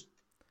Cruise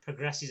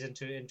progresses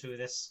into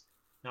this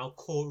now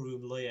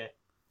courtroom lawyer.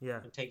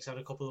 Yeah. And takes on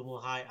a couple of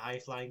more high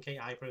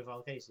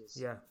profile cases.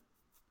 Yeah.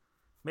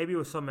 Maybe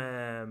with some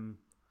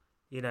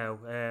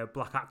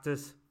black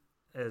actors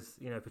as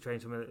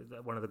portraying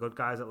one of the good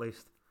guys at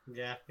least.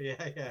 Yeah.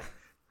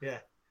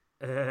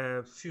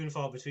 Few and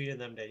far between in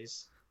them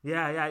days.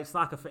 Yeah. It's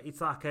like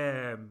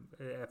a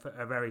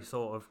very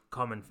sort of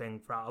common thing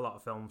throughout a lot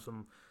of films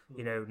from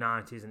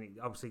 90s, and it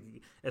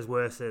obviously is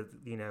worse as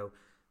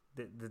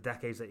the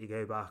decades that you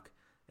go back.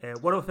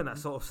 One other thing that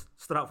sort of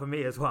stood out for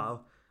me as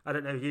well, I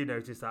don't know if you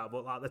noticed that,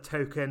 but like the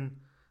token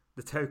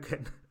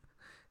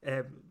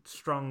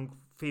strong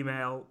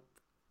female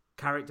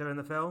character in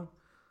the film.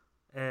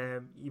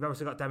 You've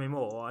obviously got Demi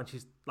Moore, and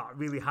she's like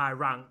really high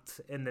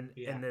ranked in the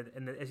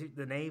is it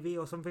the Navy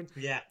or something?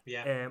 Yeah.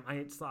 And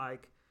it's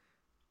like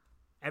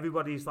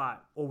everybody's like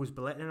always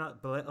belittling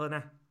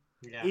her.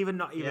 Yeah. Even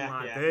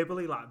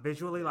verbally, like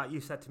visually, like you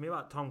said to me,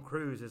 like Tom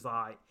Cruise is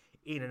like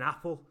eating an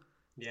apple.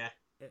 Yeah.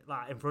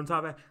 Like in front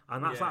of her,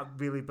 and that's like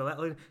really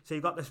belittling. So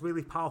you've got this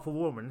really powerful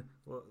woman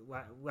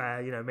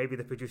where maybe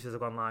the producers have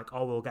gone like,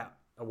 oh, we'll get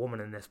a woman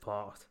in this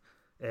part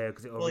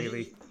because it'll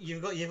really.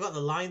 You've got the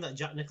line that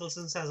Jack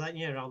Nicholson says, haven't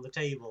you, around the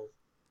table,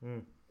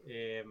 when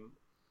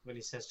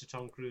he says to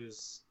Tom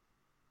Cruise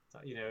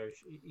that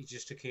it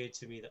just occurred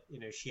to me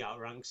that she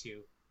outranks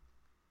you.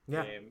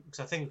 Yeah. Because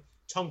I think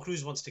Tom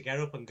Cruise wants to get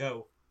up and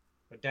go,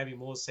 but Demi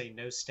Moore's saying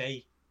no,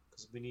 stay,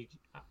 because we need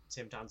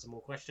him to answer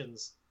more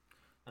questions.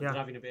 And they're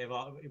having a bit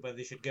of whether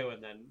they should go,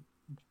 and then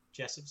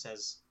Jessup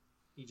says,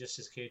 "It just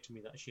occurred to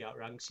me that she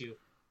outranks you."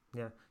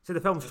 Yeah. So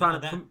the film's trying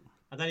to.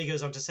 And then he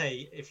goes on to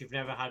say, "If you've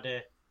never had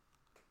a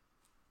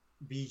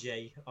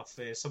BJ off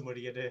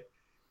somebody in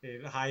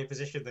a higher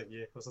position than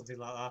you, or something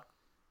like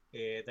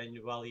that, then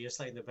you're just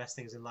letting the best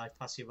things in life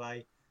pass you by."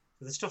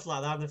 So there's stuff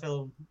like that in the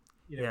film.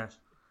 Yeah.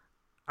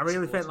 I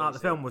really think like the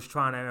film was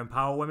trying to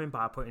empower women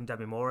by putting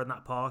Demi Moore in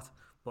that part,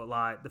 but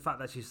like the fact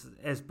that she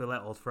is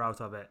belittled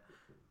throughout of it.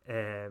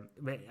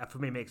 For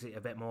me, makes it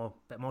a bit more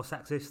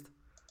sexist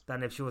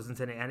than if she wasn't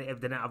in it, and if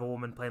they didn't have a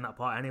woman playing that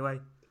part anyway.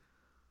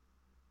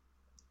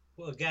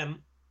 Well,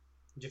 again,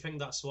 do you think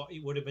that's what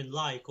it would have been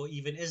like, or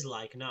even is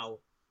like now?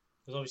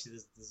 Because obviously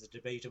there's a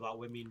debate about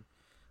women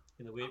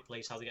in the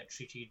workplace, how they get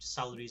treated,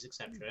 salaries,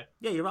 etc.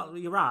 Yeah, you're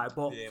right,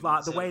 but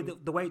like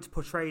the way it's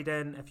portrayed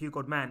in A Few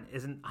Good Men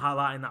isn't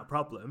highlighting that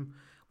problem.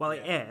 Well,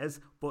 it is,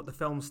 but the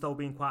film's still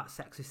being quite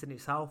sexist in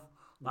itself.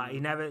 Like they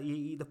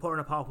put her in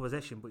a powerful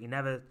position, but you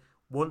never.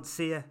 Won't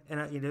see her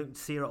you don't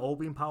see her at all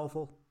being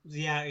powerful.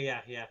 Yeah. I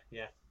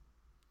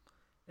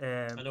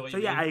know what you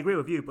mean. I agree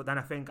with you, but then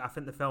I think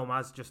the film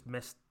has just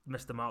missed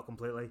the mark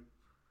completely.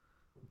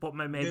 But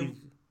maybe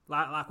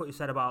like what you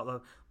said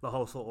about the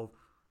whole sort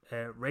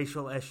of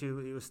racial issue,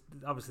 it was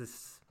obviously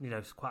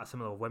it's quite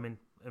similar with women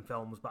in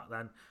films back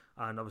then,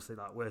 and obviously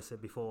like worse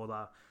before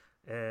that.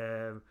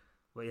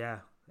 But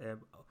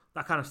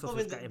that kind of stuff.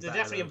 They're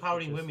definitely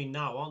empowering women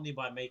now, aren't they,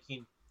 by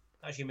making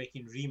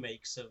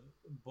remakes of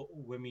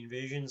women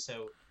versions.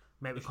 So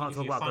maybe we can't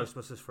talk about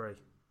Ghostbusters 3.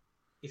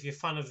 if you're a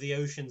fan of the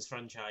Oceans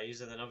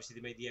franchise, and then obviously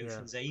they made the Yeah,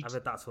 Oceans 8. I've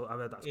heard that's quite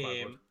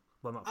good.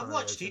 Well, not I've fan of the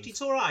watched it. Oceans.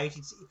 It's all right.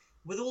 It's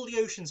with all the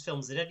Oceans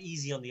films, they're dead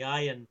easy on the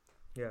eye, and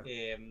Yeah,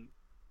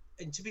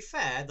 and to be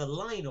fair, the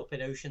lineup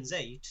in Oceans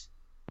 8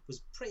 was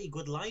pretty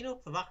good lineup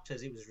of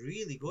actors. It was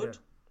really good.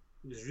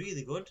 It was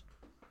really good.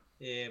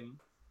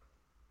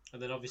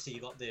 And then obviously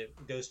you got the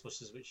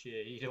Ghostbusters, which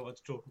you don't want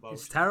to talk about.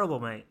 it's terrible,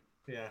 mate.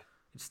 Yeah,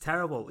 It's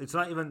terrible. It's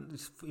not even.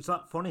 It's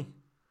not funny.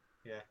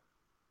 yeah,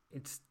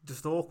 It's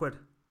just awkward.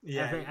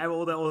 yeah. I think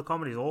all the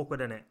comedy is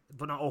awkward in it,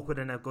 but not awkward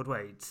in a good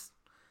way. It's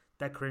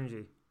dead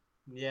cringy.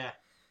 Yeah.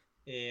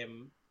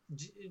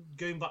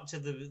 Going back to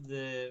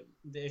the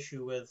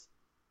issue with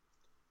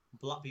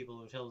black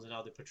people in films and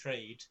how they're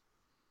portrayed,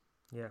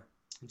 Yeah,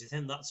 do you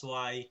think that's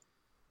why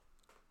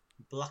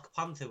Black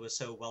Panther was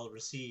so well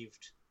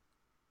received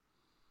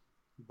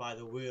by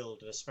the world,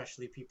 and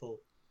especially black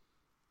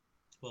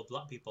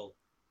people?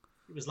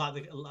 It was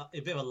like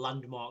a bit of a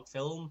landmark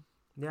film.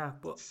 yeah,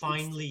 but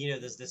Finally,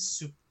 there's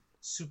this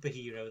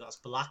superhero that's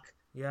black.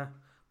 yeah,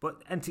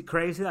 but isn't it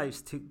crazy that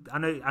it's too? I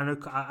know.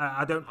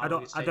 I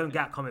don't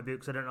get comic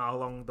books. I don't know how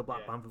long the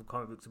Black Panther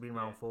comic books have been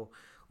around for,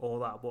 all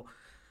that. But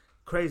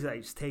crazy that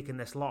it's taken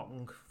this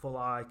long for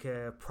like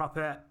a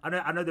proper.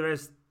 I know there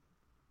is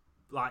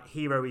like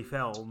hero-y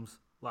films,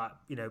 like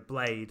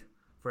Blade,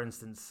 for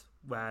instance,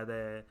 where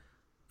the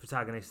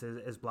protagonist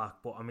is black.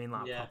 But I mean,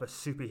 like proper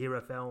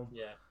superhero film.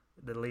 Yeah.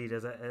 The lead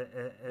is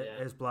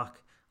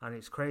black, and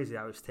it's crazy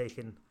how it's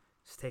taken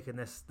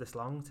this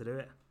long to do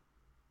it.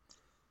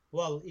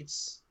 Well,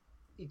 it's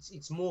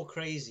more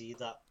crazy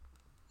that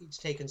it's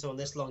taken someone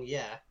this long,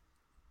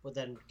 but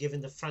then given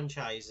the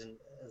franchise and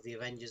of the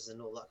Avengers and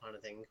all that kind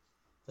of thing,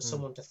 for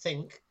someone to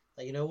think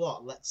that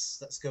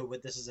let's go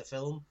with this as a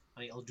film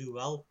and it'll do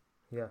well.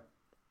 Yeah.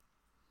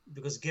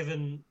 Because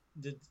given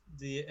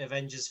the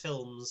Avengers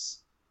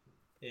films,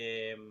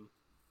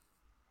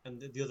 and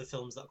the other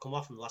films that come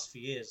off in the last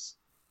few years,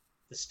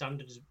 the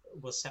standards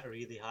was set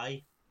really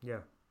high. Yeah.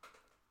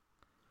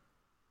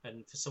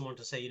 And for someone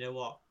to say,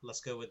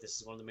 let's go with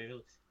this as one of the main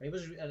films, and it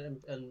was,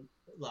 and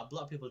like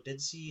black people did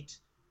see it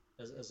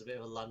as a bit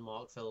of a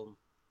landmark film,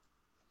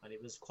 and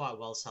it was quite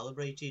well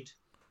celebrated.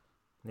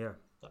 Yeah.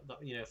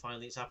 That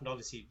finally it's happened.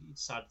 Obviously,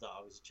 it's sad that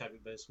obviously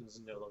Chadwick Boseman's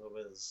no longer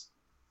with us.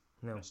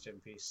 No. Rest in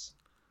peace.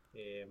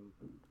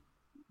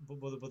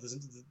 But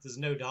there's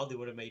no doubt they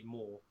would have made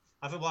more.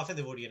 I think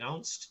they've already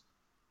announced.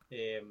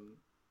 I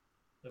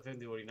think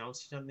they already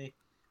announced it, haven't they?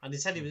 And they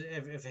said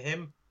it was for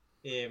him.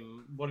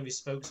 One of his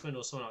spokesmen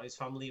or someone out of his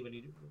family, when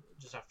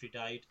just after he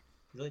died,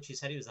 he literally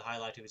said it was the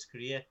highlight of his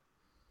career.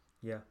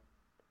 Yeah.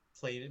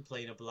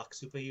 Playing a black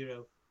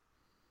superhero.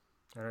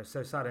 And it's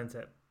so sad, isn't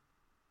it?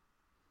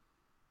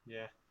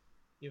 Yeah,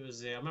 it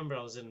was. I remember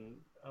I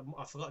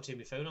forgot to turn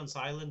my phone on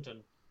silent,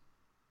 and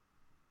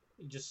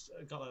it just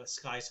got like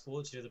Sky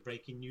Sports, the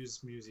breaking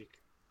news music.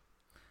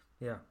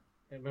 Yeah.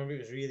 I remember it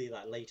was really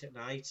like late at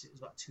night. It was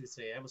about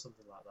 2-3 a.m. or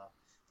something like that.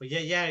 But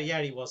yeah,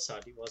 it was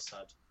sad. It was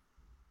sad.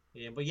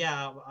 Yeah, but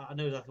yeah, I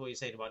know exactly what you're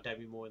saying about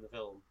Demi Moore in the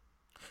film.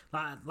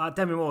 Like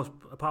Demi Moore,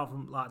 apart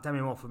from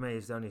Demi Moore for me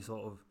is the only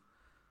sort of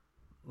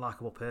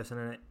likable person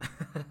in it.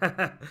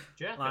 Do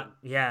you reckon?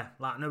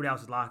 Like nobody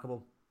else is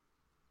likable.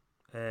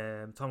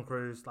 Tom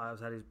Cruise, like I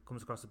said, he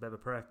comes across as a bit of a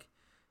prick.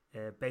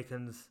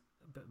 Bacon's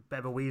a bit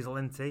of a weasel,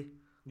 isn't he?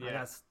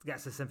 Yeah.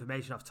 Gets this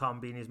information off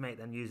Tom being his mate,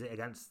 then uses it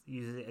against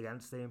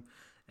him.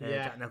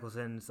 Jack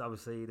Nicholson's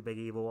obviously the big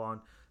evil one.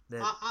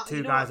 The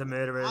two guys are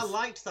murderers. I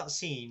liked that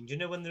scene. Do you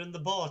know when they're in the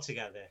bar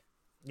together?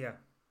 Yeah.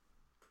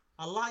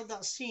 I like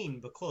that scene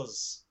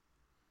because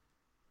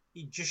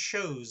it just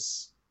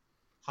shows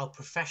how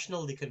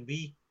professional they can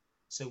be.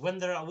 So when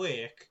they're at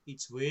work,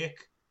 it's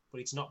work,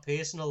 but it's not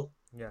personal.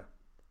 Yeah.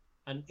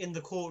 And in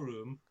the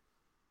courtroom,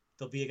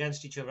 they'll be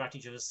against each other, at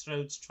each other's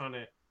throats, trying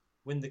to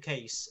win the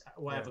case at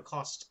whatever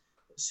cost.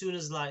 As soon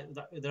as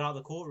they're out of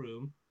the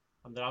courtroom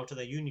and they're out of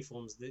their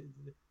uniforms, they're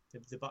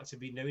back to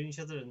be knowing each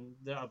other and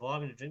they're at a bar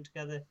having a drink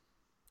together.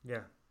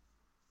 Yeah.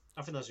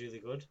 I think that's really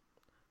good.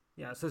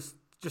 Yeah, so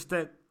just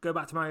to go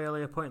back to my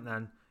earlier point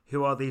then,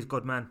 who are these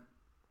good men?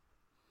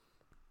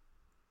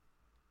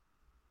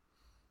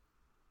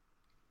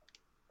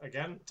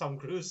 Again, Tom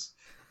Cruise.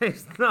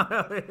 He's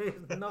not.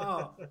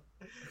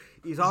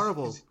 He's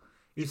horrible.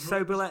 He's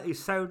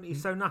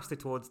so nasty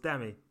towards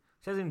Demi.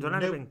 He hasn't done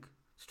anything.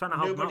 He's trying to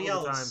help him out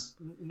all the time.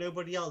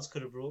 Nobody else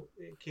could have brought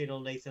Colonel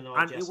Nathan or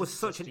And it was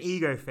such an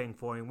ego thing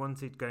for him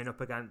once he'd going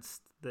up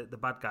against the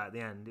bad guy at the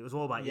end. It was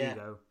all about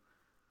ego.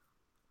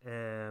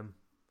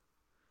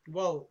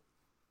 Well,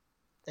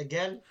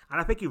 again,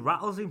 and I think he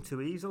rattles him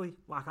too easily.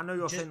 Like I know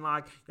you're saying,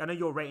 like I know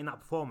you're rating that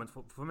performance,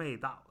 but for me,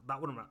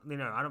 that wouldn't.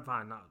 I don't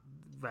find that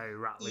very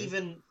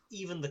rattling.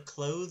 Even the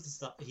clothes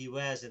that he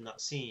wears in that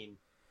scene,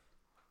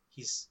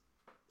 he's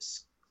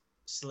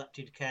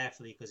selected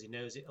carefully because he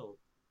knows it'll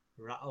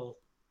rattle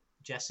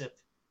Jessup.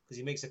 Because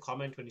he makes a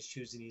comment when he's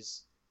choosing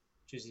his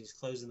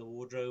clothes in the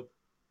wardrobe.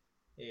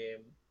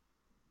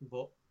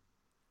 But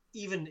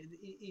even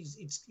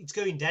it's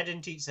going dead,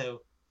 isn't it?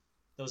 So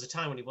there was a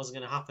time when it wasn't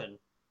going to happen,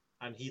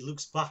 and he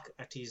looks back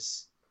at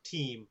his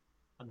team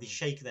and they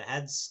shake their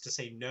heads to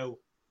say no,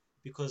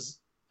 because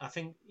I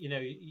think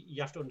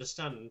you have to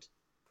understand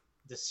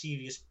the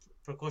serious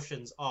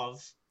repercussions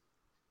of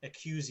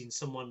accusing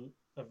someone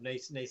of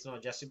Nathan or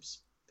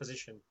Jessup's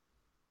position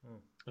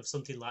of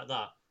something like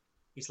that.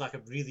 It's like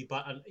a really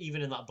bad, and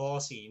even in that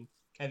bar scene,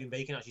 Kevin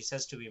Bacon actually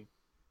says to him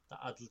that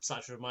I'd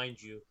like to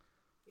remind you,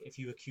 if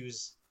you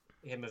accuse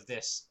him of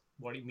this,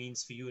 what it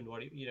means for you and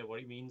what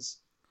it means.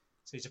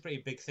 So it's a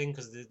pretty big thing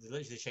because they're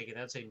literally shaking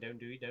their head saying, "Don't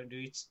do it, don't do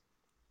it."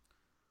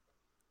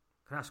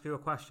 Can I ask you a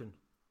question?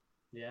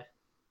 Yeah.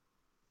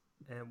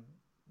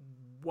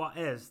 What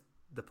is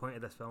the point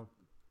of this film?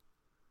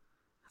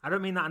 I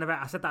don't mean that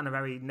I said that in a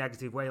very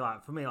negative way.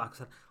 Like for me, like I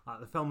said, like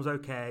the film's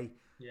okay.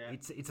 Yeah.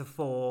 It's a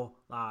 4.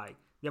 Like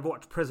you ever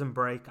watch Prison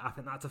Break? I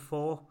think that's a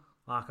 4.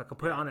 Like I can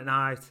put it on at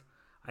night.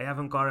 I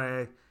haven't got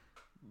to,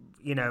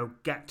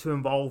 get too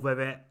involved with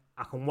it.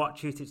 I can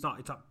watch it. It's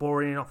not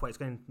boring enough where it's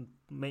going to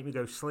make me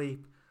go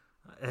sleep.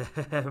 But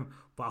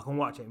I can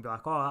watch it and be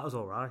like, oh, that was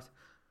all right.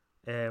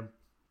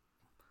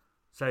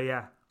 So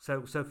yeah.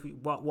 So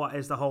what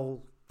is the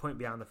whole point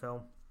behind the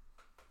film?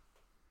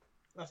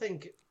 I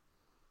think,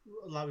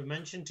 like we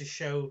mentioned, to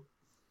show,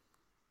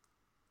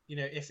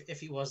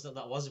 if it was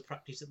that was a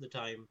practice at the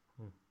time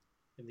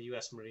in the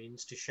US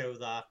Marines, to show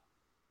that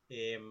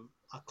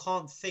I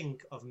can't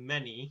think of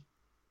many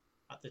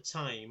at the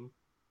time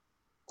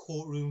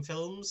courtroom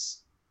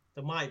films.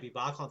 There might be,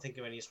 but I can't think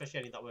of any, especially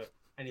any that were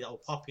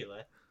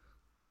popular.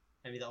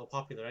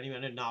 Anyway, I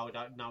know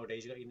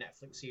nowadays you got your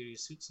Netflix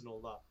series, Suits, and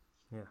all that.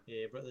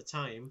 Yeah. But at the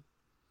time,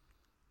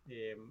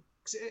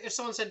 cause if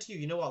someone said to you,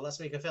 you know what, let's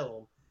make a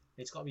film,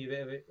 it's got to be a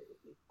bit of a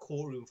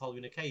courtroom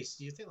following a case,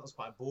 do you think that's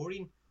quite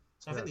boring?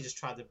 So I think they just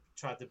tried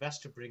the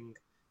best to bring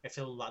a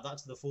film like that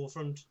to the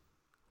forefront.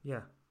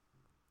 Yeah.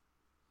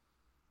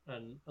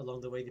 And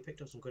along the way, they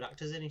picked up some good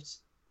actors in it.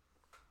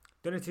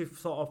 The only two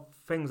sort of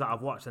things that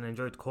I've watched and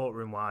enjoyed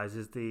courtroom wise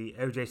is the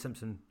O.J.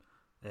 Simpson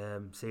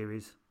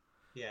series.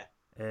 Yeah.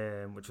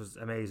 Which was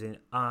amazing.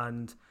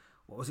 And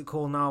what was it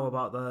called now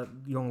about the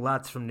young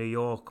lads from New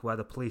York where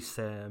the police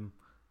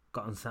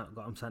got them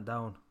sent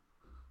down?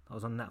 That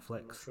was on Netflix.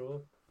 I'm not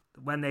sure.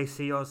 When They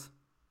See Us.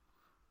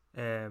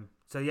 So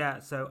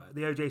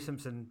the O.J.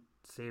 Simpson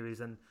series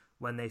and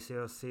When They See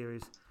Us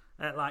series,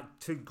 like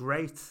two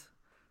great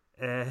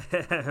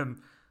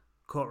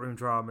courtroom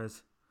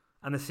dramas,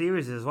 and the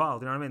series as well.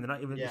 Do you know what I mean? They're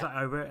not even it's not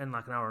over in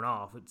like an hour and a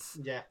half. It's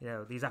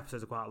these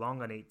episodes are quite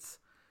long and it's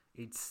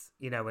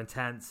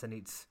intense and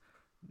it's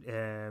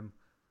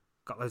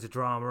got loads of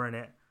drama in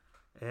it.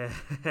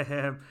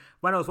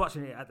 When I was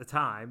watching it at the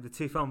time, the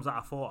two films that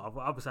I thought of,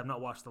 obviously I've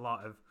not watched a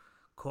lot of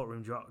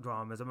courtroom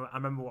dramas. I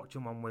remember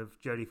watching one with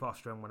Jodie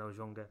Foster when I was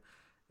younger.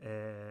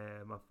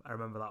 I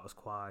remember that was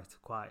quite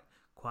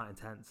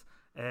intense.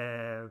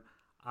 But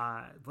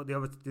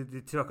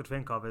the two I could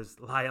think of is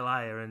Liar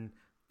Liar and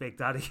Big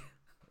Daddy.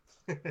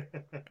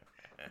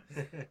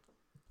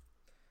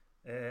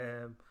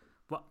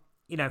 But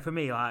for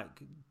me, like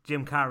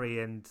Jim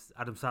Carrey and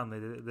Adam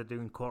Sandler, they're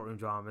doing courtroom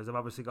dramas. They've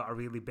obviously got a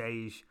really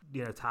beige,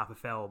 type of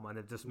film, and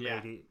they've just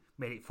made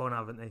it fun,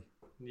 haven't they?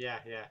 Yeah,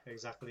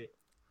 exactly.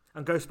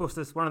 And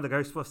Ghostbusters, one of the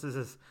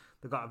Ghostbusters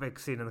they've got a big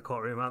scene in the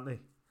courtroom, haven't they?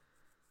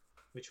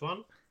 Which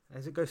one?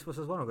 Is it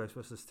Ghostbusters 1 or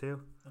Ghostbusters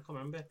 2? I can't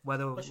remember. Where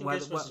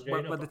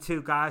the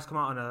two guys come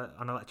out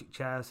on electric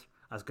chairs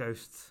as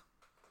ghosts.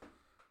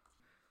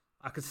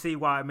 I could see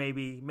why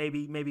maybe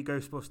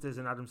Ghostbusters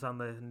and Adam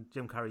Sandler and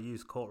Jim Carrey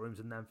used courtrooms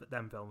in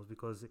them films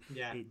because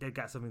it did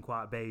get something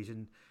quite beige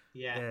and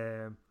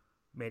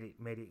made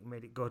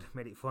it good,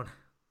 made it fun.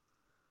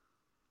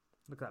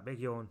 Look at that big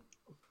yawn.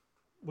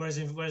 Whereas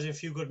in A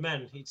Few Good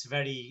Men, it's a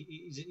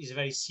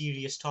very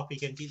serious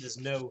topic, and there's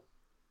no.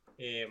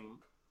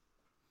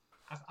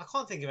 I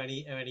can't think of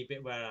any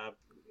bit where I'm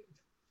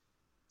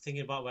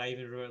thinking about where I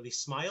even remotely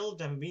smiled.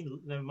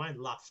 Never mind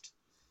laughed.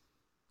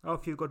 Oh, A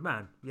Few Good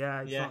Men.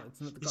 Yeah,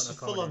 it's a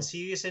full-on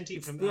serious, isn't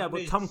it?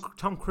 But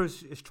Tom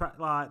Cruise is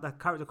like the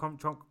character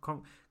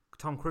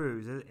Tom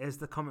Cruise is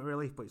the comic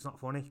relief, but it's not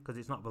funny because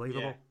it's not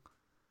believable.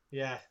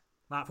 Yeah.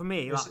 Like for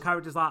me, like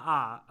characters like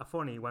that are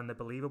funny when they're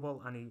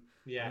believable, and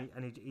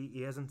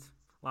he isn't.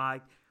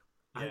 Like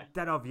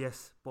dead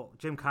obvious, but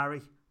Jim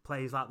Carrey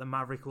plays like the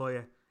maverick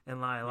lawyer in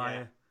Liar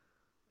Liar.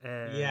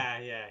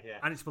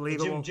 And it's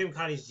believable. Jim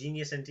Carrey's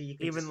genius, and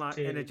even like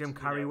in a Jim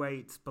Carrey way,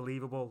 it's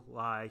believable.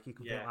 Like you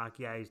can think like,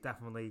 he's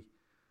definitely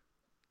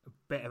a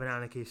bit of an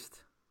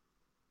anarchist.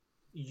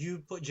 You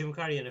put Jim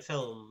Carrey in a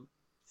film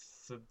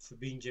for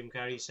being Jim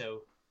Carrey,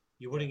 so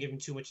you wouldn't give him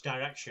too much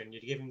direction.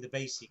 You'd give him the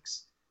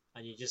basics,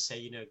 and you just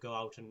say, go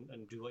out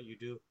and do what you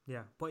do.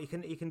 Yeah, but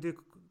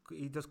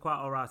he does quite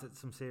alright at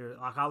some serious.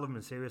 Like I love him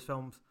in serious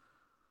films.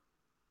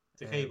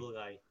 The Cable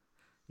Guy.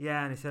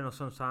 Yeah, and Eternal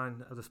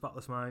Sunshine of the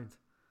Spotless Mind.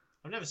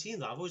 I've never seen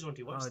that. I've always wanted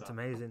to watch that. It's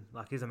amazing.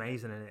 Like, he's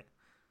amazing in it.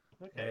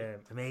 Okay.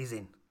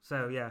 Amazing.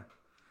 So, yeah.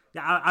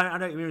 Yeah, I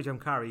know what you mean with Jim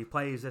Carrey. He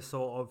plays this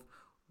sort of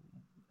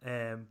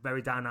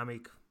very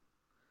dynamic,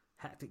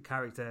 hectic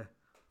character,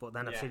 but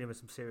then I've seen him with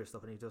some serious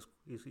stuff, and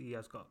he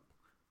has got,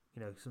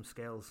 some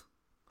skills.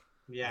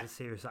 Yeah. As a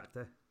serious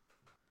actor.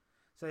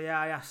 So yeah,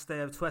 I asked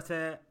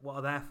Twitter what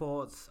are their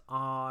thoughts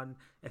on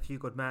A Few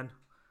Good Men,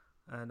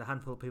 and a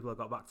handful of people have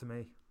got back to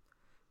me.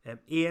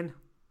 Ian,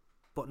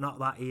 but not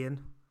that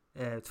Ian,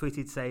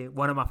 tweeted saying,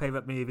 one of my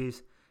favourite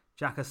movies.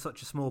 Jack has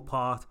such a small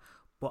part,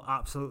 but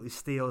absolutely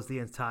steals the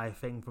entire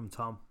thing from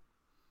Tom.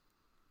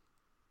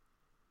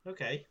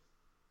 Okay.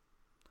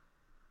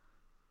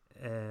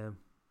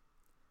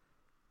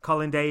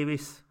 Colin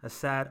Davis has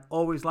said,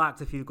 always liked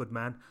A Few Good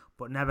Men,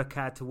 but never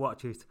cared to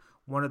watch it.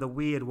 One of the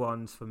weird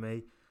ones for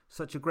me.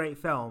 Such a great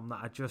film that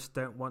I just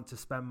don't want to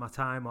spend my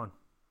time on.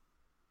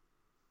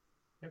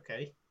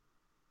 Okay.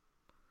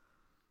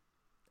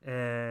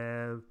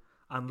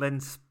 And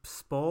Lynn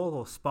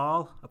Spall,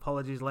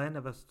 apologies Lynn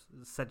if I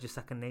said your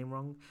second name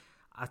wrong.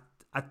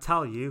 I'd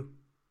tell you,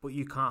 but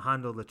you can't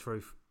handle the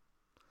truth.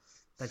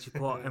 Then she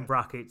put in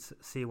brackets,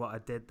 see what I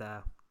did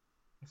there.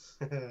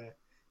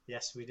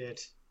 Yes, we did.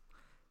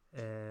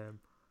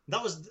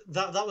 That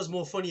was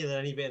more funnier than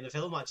any bit in the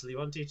film, actually,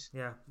 wasn't it?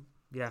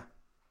 Yeah.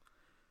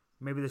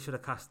 Maybe they should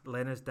have cast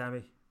Lynn as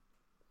Demi.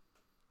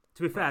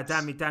 To be fair,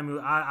 Demi,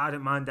 I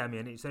didn't mind Demi,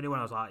 and it's only when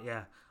I was like,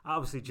 yeah,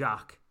 obviously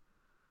Jack,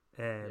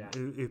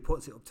 who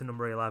puts it up to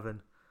number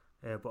 11.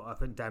 But I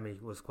think Demi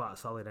was quite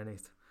solid in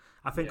it.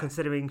 I think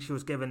considering she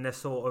was given this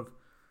sort of,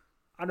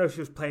 I know she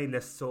was playing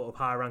this sort of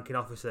high-ranking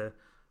officer,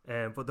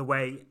 but the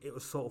way it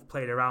was sort of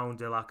played around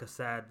her, like I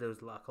said, there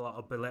was like a lot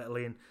of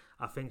belittling.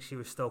 I think she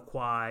was still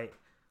quite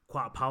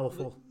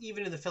powerful.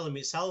 Even in the film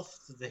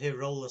itself, her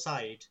role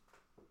aside,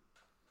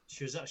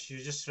 she was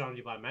just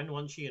surrounded by men,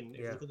 wasn't she? And if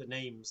you look at the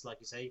names,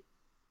 like you say,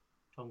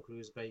 Tom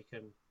Cruise,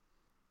 Bacon.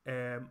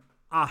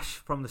 Ash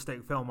from the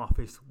State Film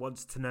Office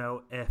wants to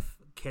know if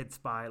Kids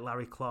by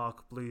Larry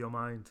Clark blew your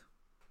mind.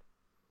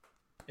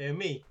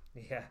 Me?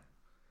 Yeah.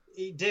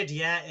 It did,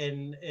 yeah.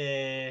 And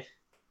it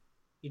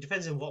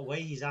depends on what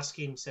way he's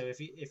asking. So if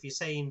you're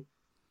saying,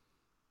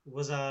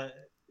 was I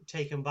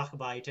taken back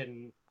by it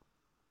and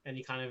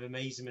any kind of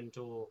amazement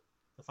or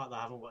the fact that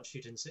I haven't watched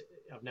it and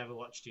I've never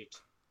watched it,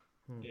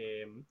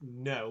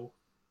 no.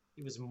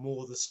 It was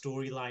more the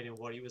storyline and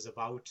what it was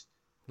about,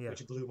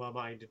 which blew my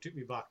mind and took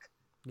me back.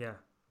 Yeah.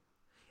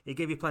 It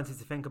gave you plenty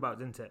to think about,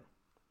 didn't it?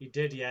 It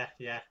did, yeah.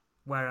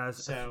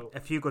 Whereas A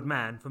Few Good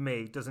Men, for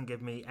me, doesn't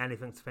give me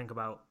anything to think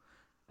about,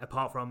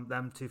 apart from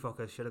them two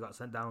fuckers should have got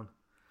sent down.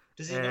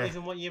 Does he not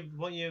even want you?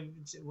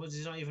 Does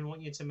he not even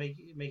want you to make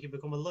you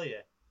become a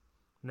lawyer?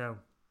 No.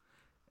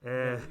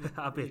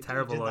 I'd be a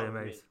terrible lawyer,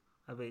 mate.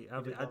 I'd be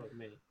with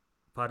me.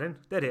 Pardon?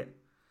 Did it?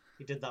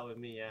 He did that with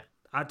me, yeah.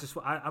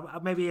 I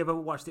maybe ever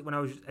watched it when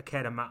I was a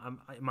kid. It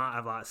might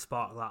have like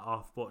sparked that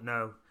off, but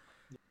no.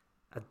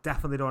 I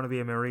definitely don't want to be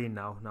a Marine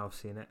now. Now I've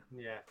seen it.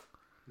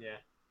 Yeah.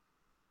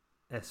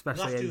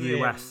 Especially a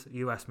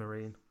US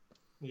Marine.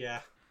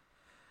 Yeah.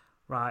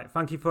 Right.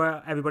 Thank you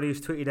for everybody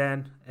who's tweeted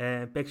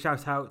in. Big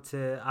shout out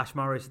to Ash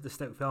Morris at the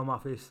Stoke Film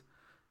Office.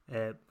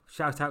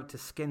 Shout out to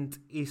Skint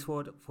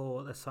Eastwood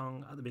for the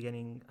song at the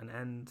beginning and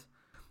end.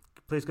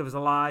 Please give us a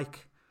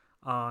like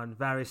on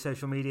various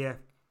social media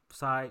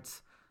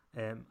sites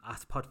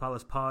at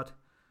PodFellasPod.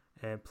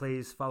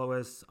 Please follow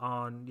us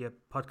on your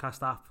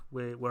podcast app.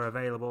 We're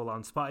available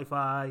on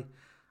Spotify,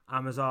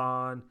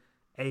 Amazon,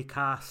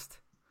 Acast,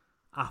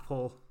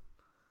 Apple,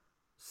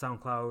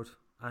 SoundCloud,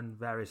 and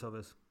various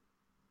others.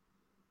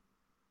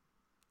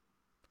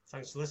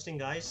 Thanks for listening,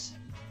 guys.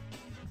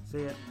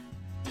 See ya.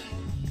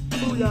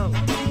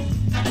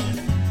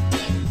 Booyah.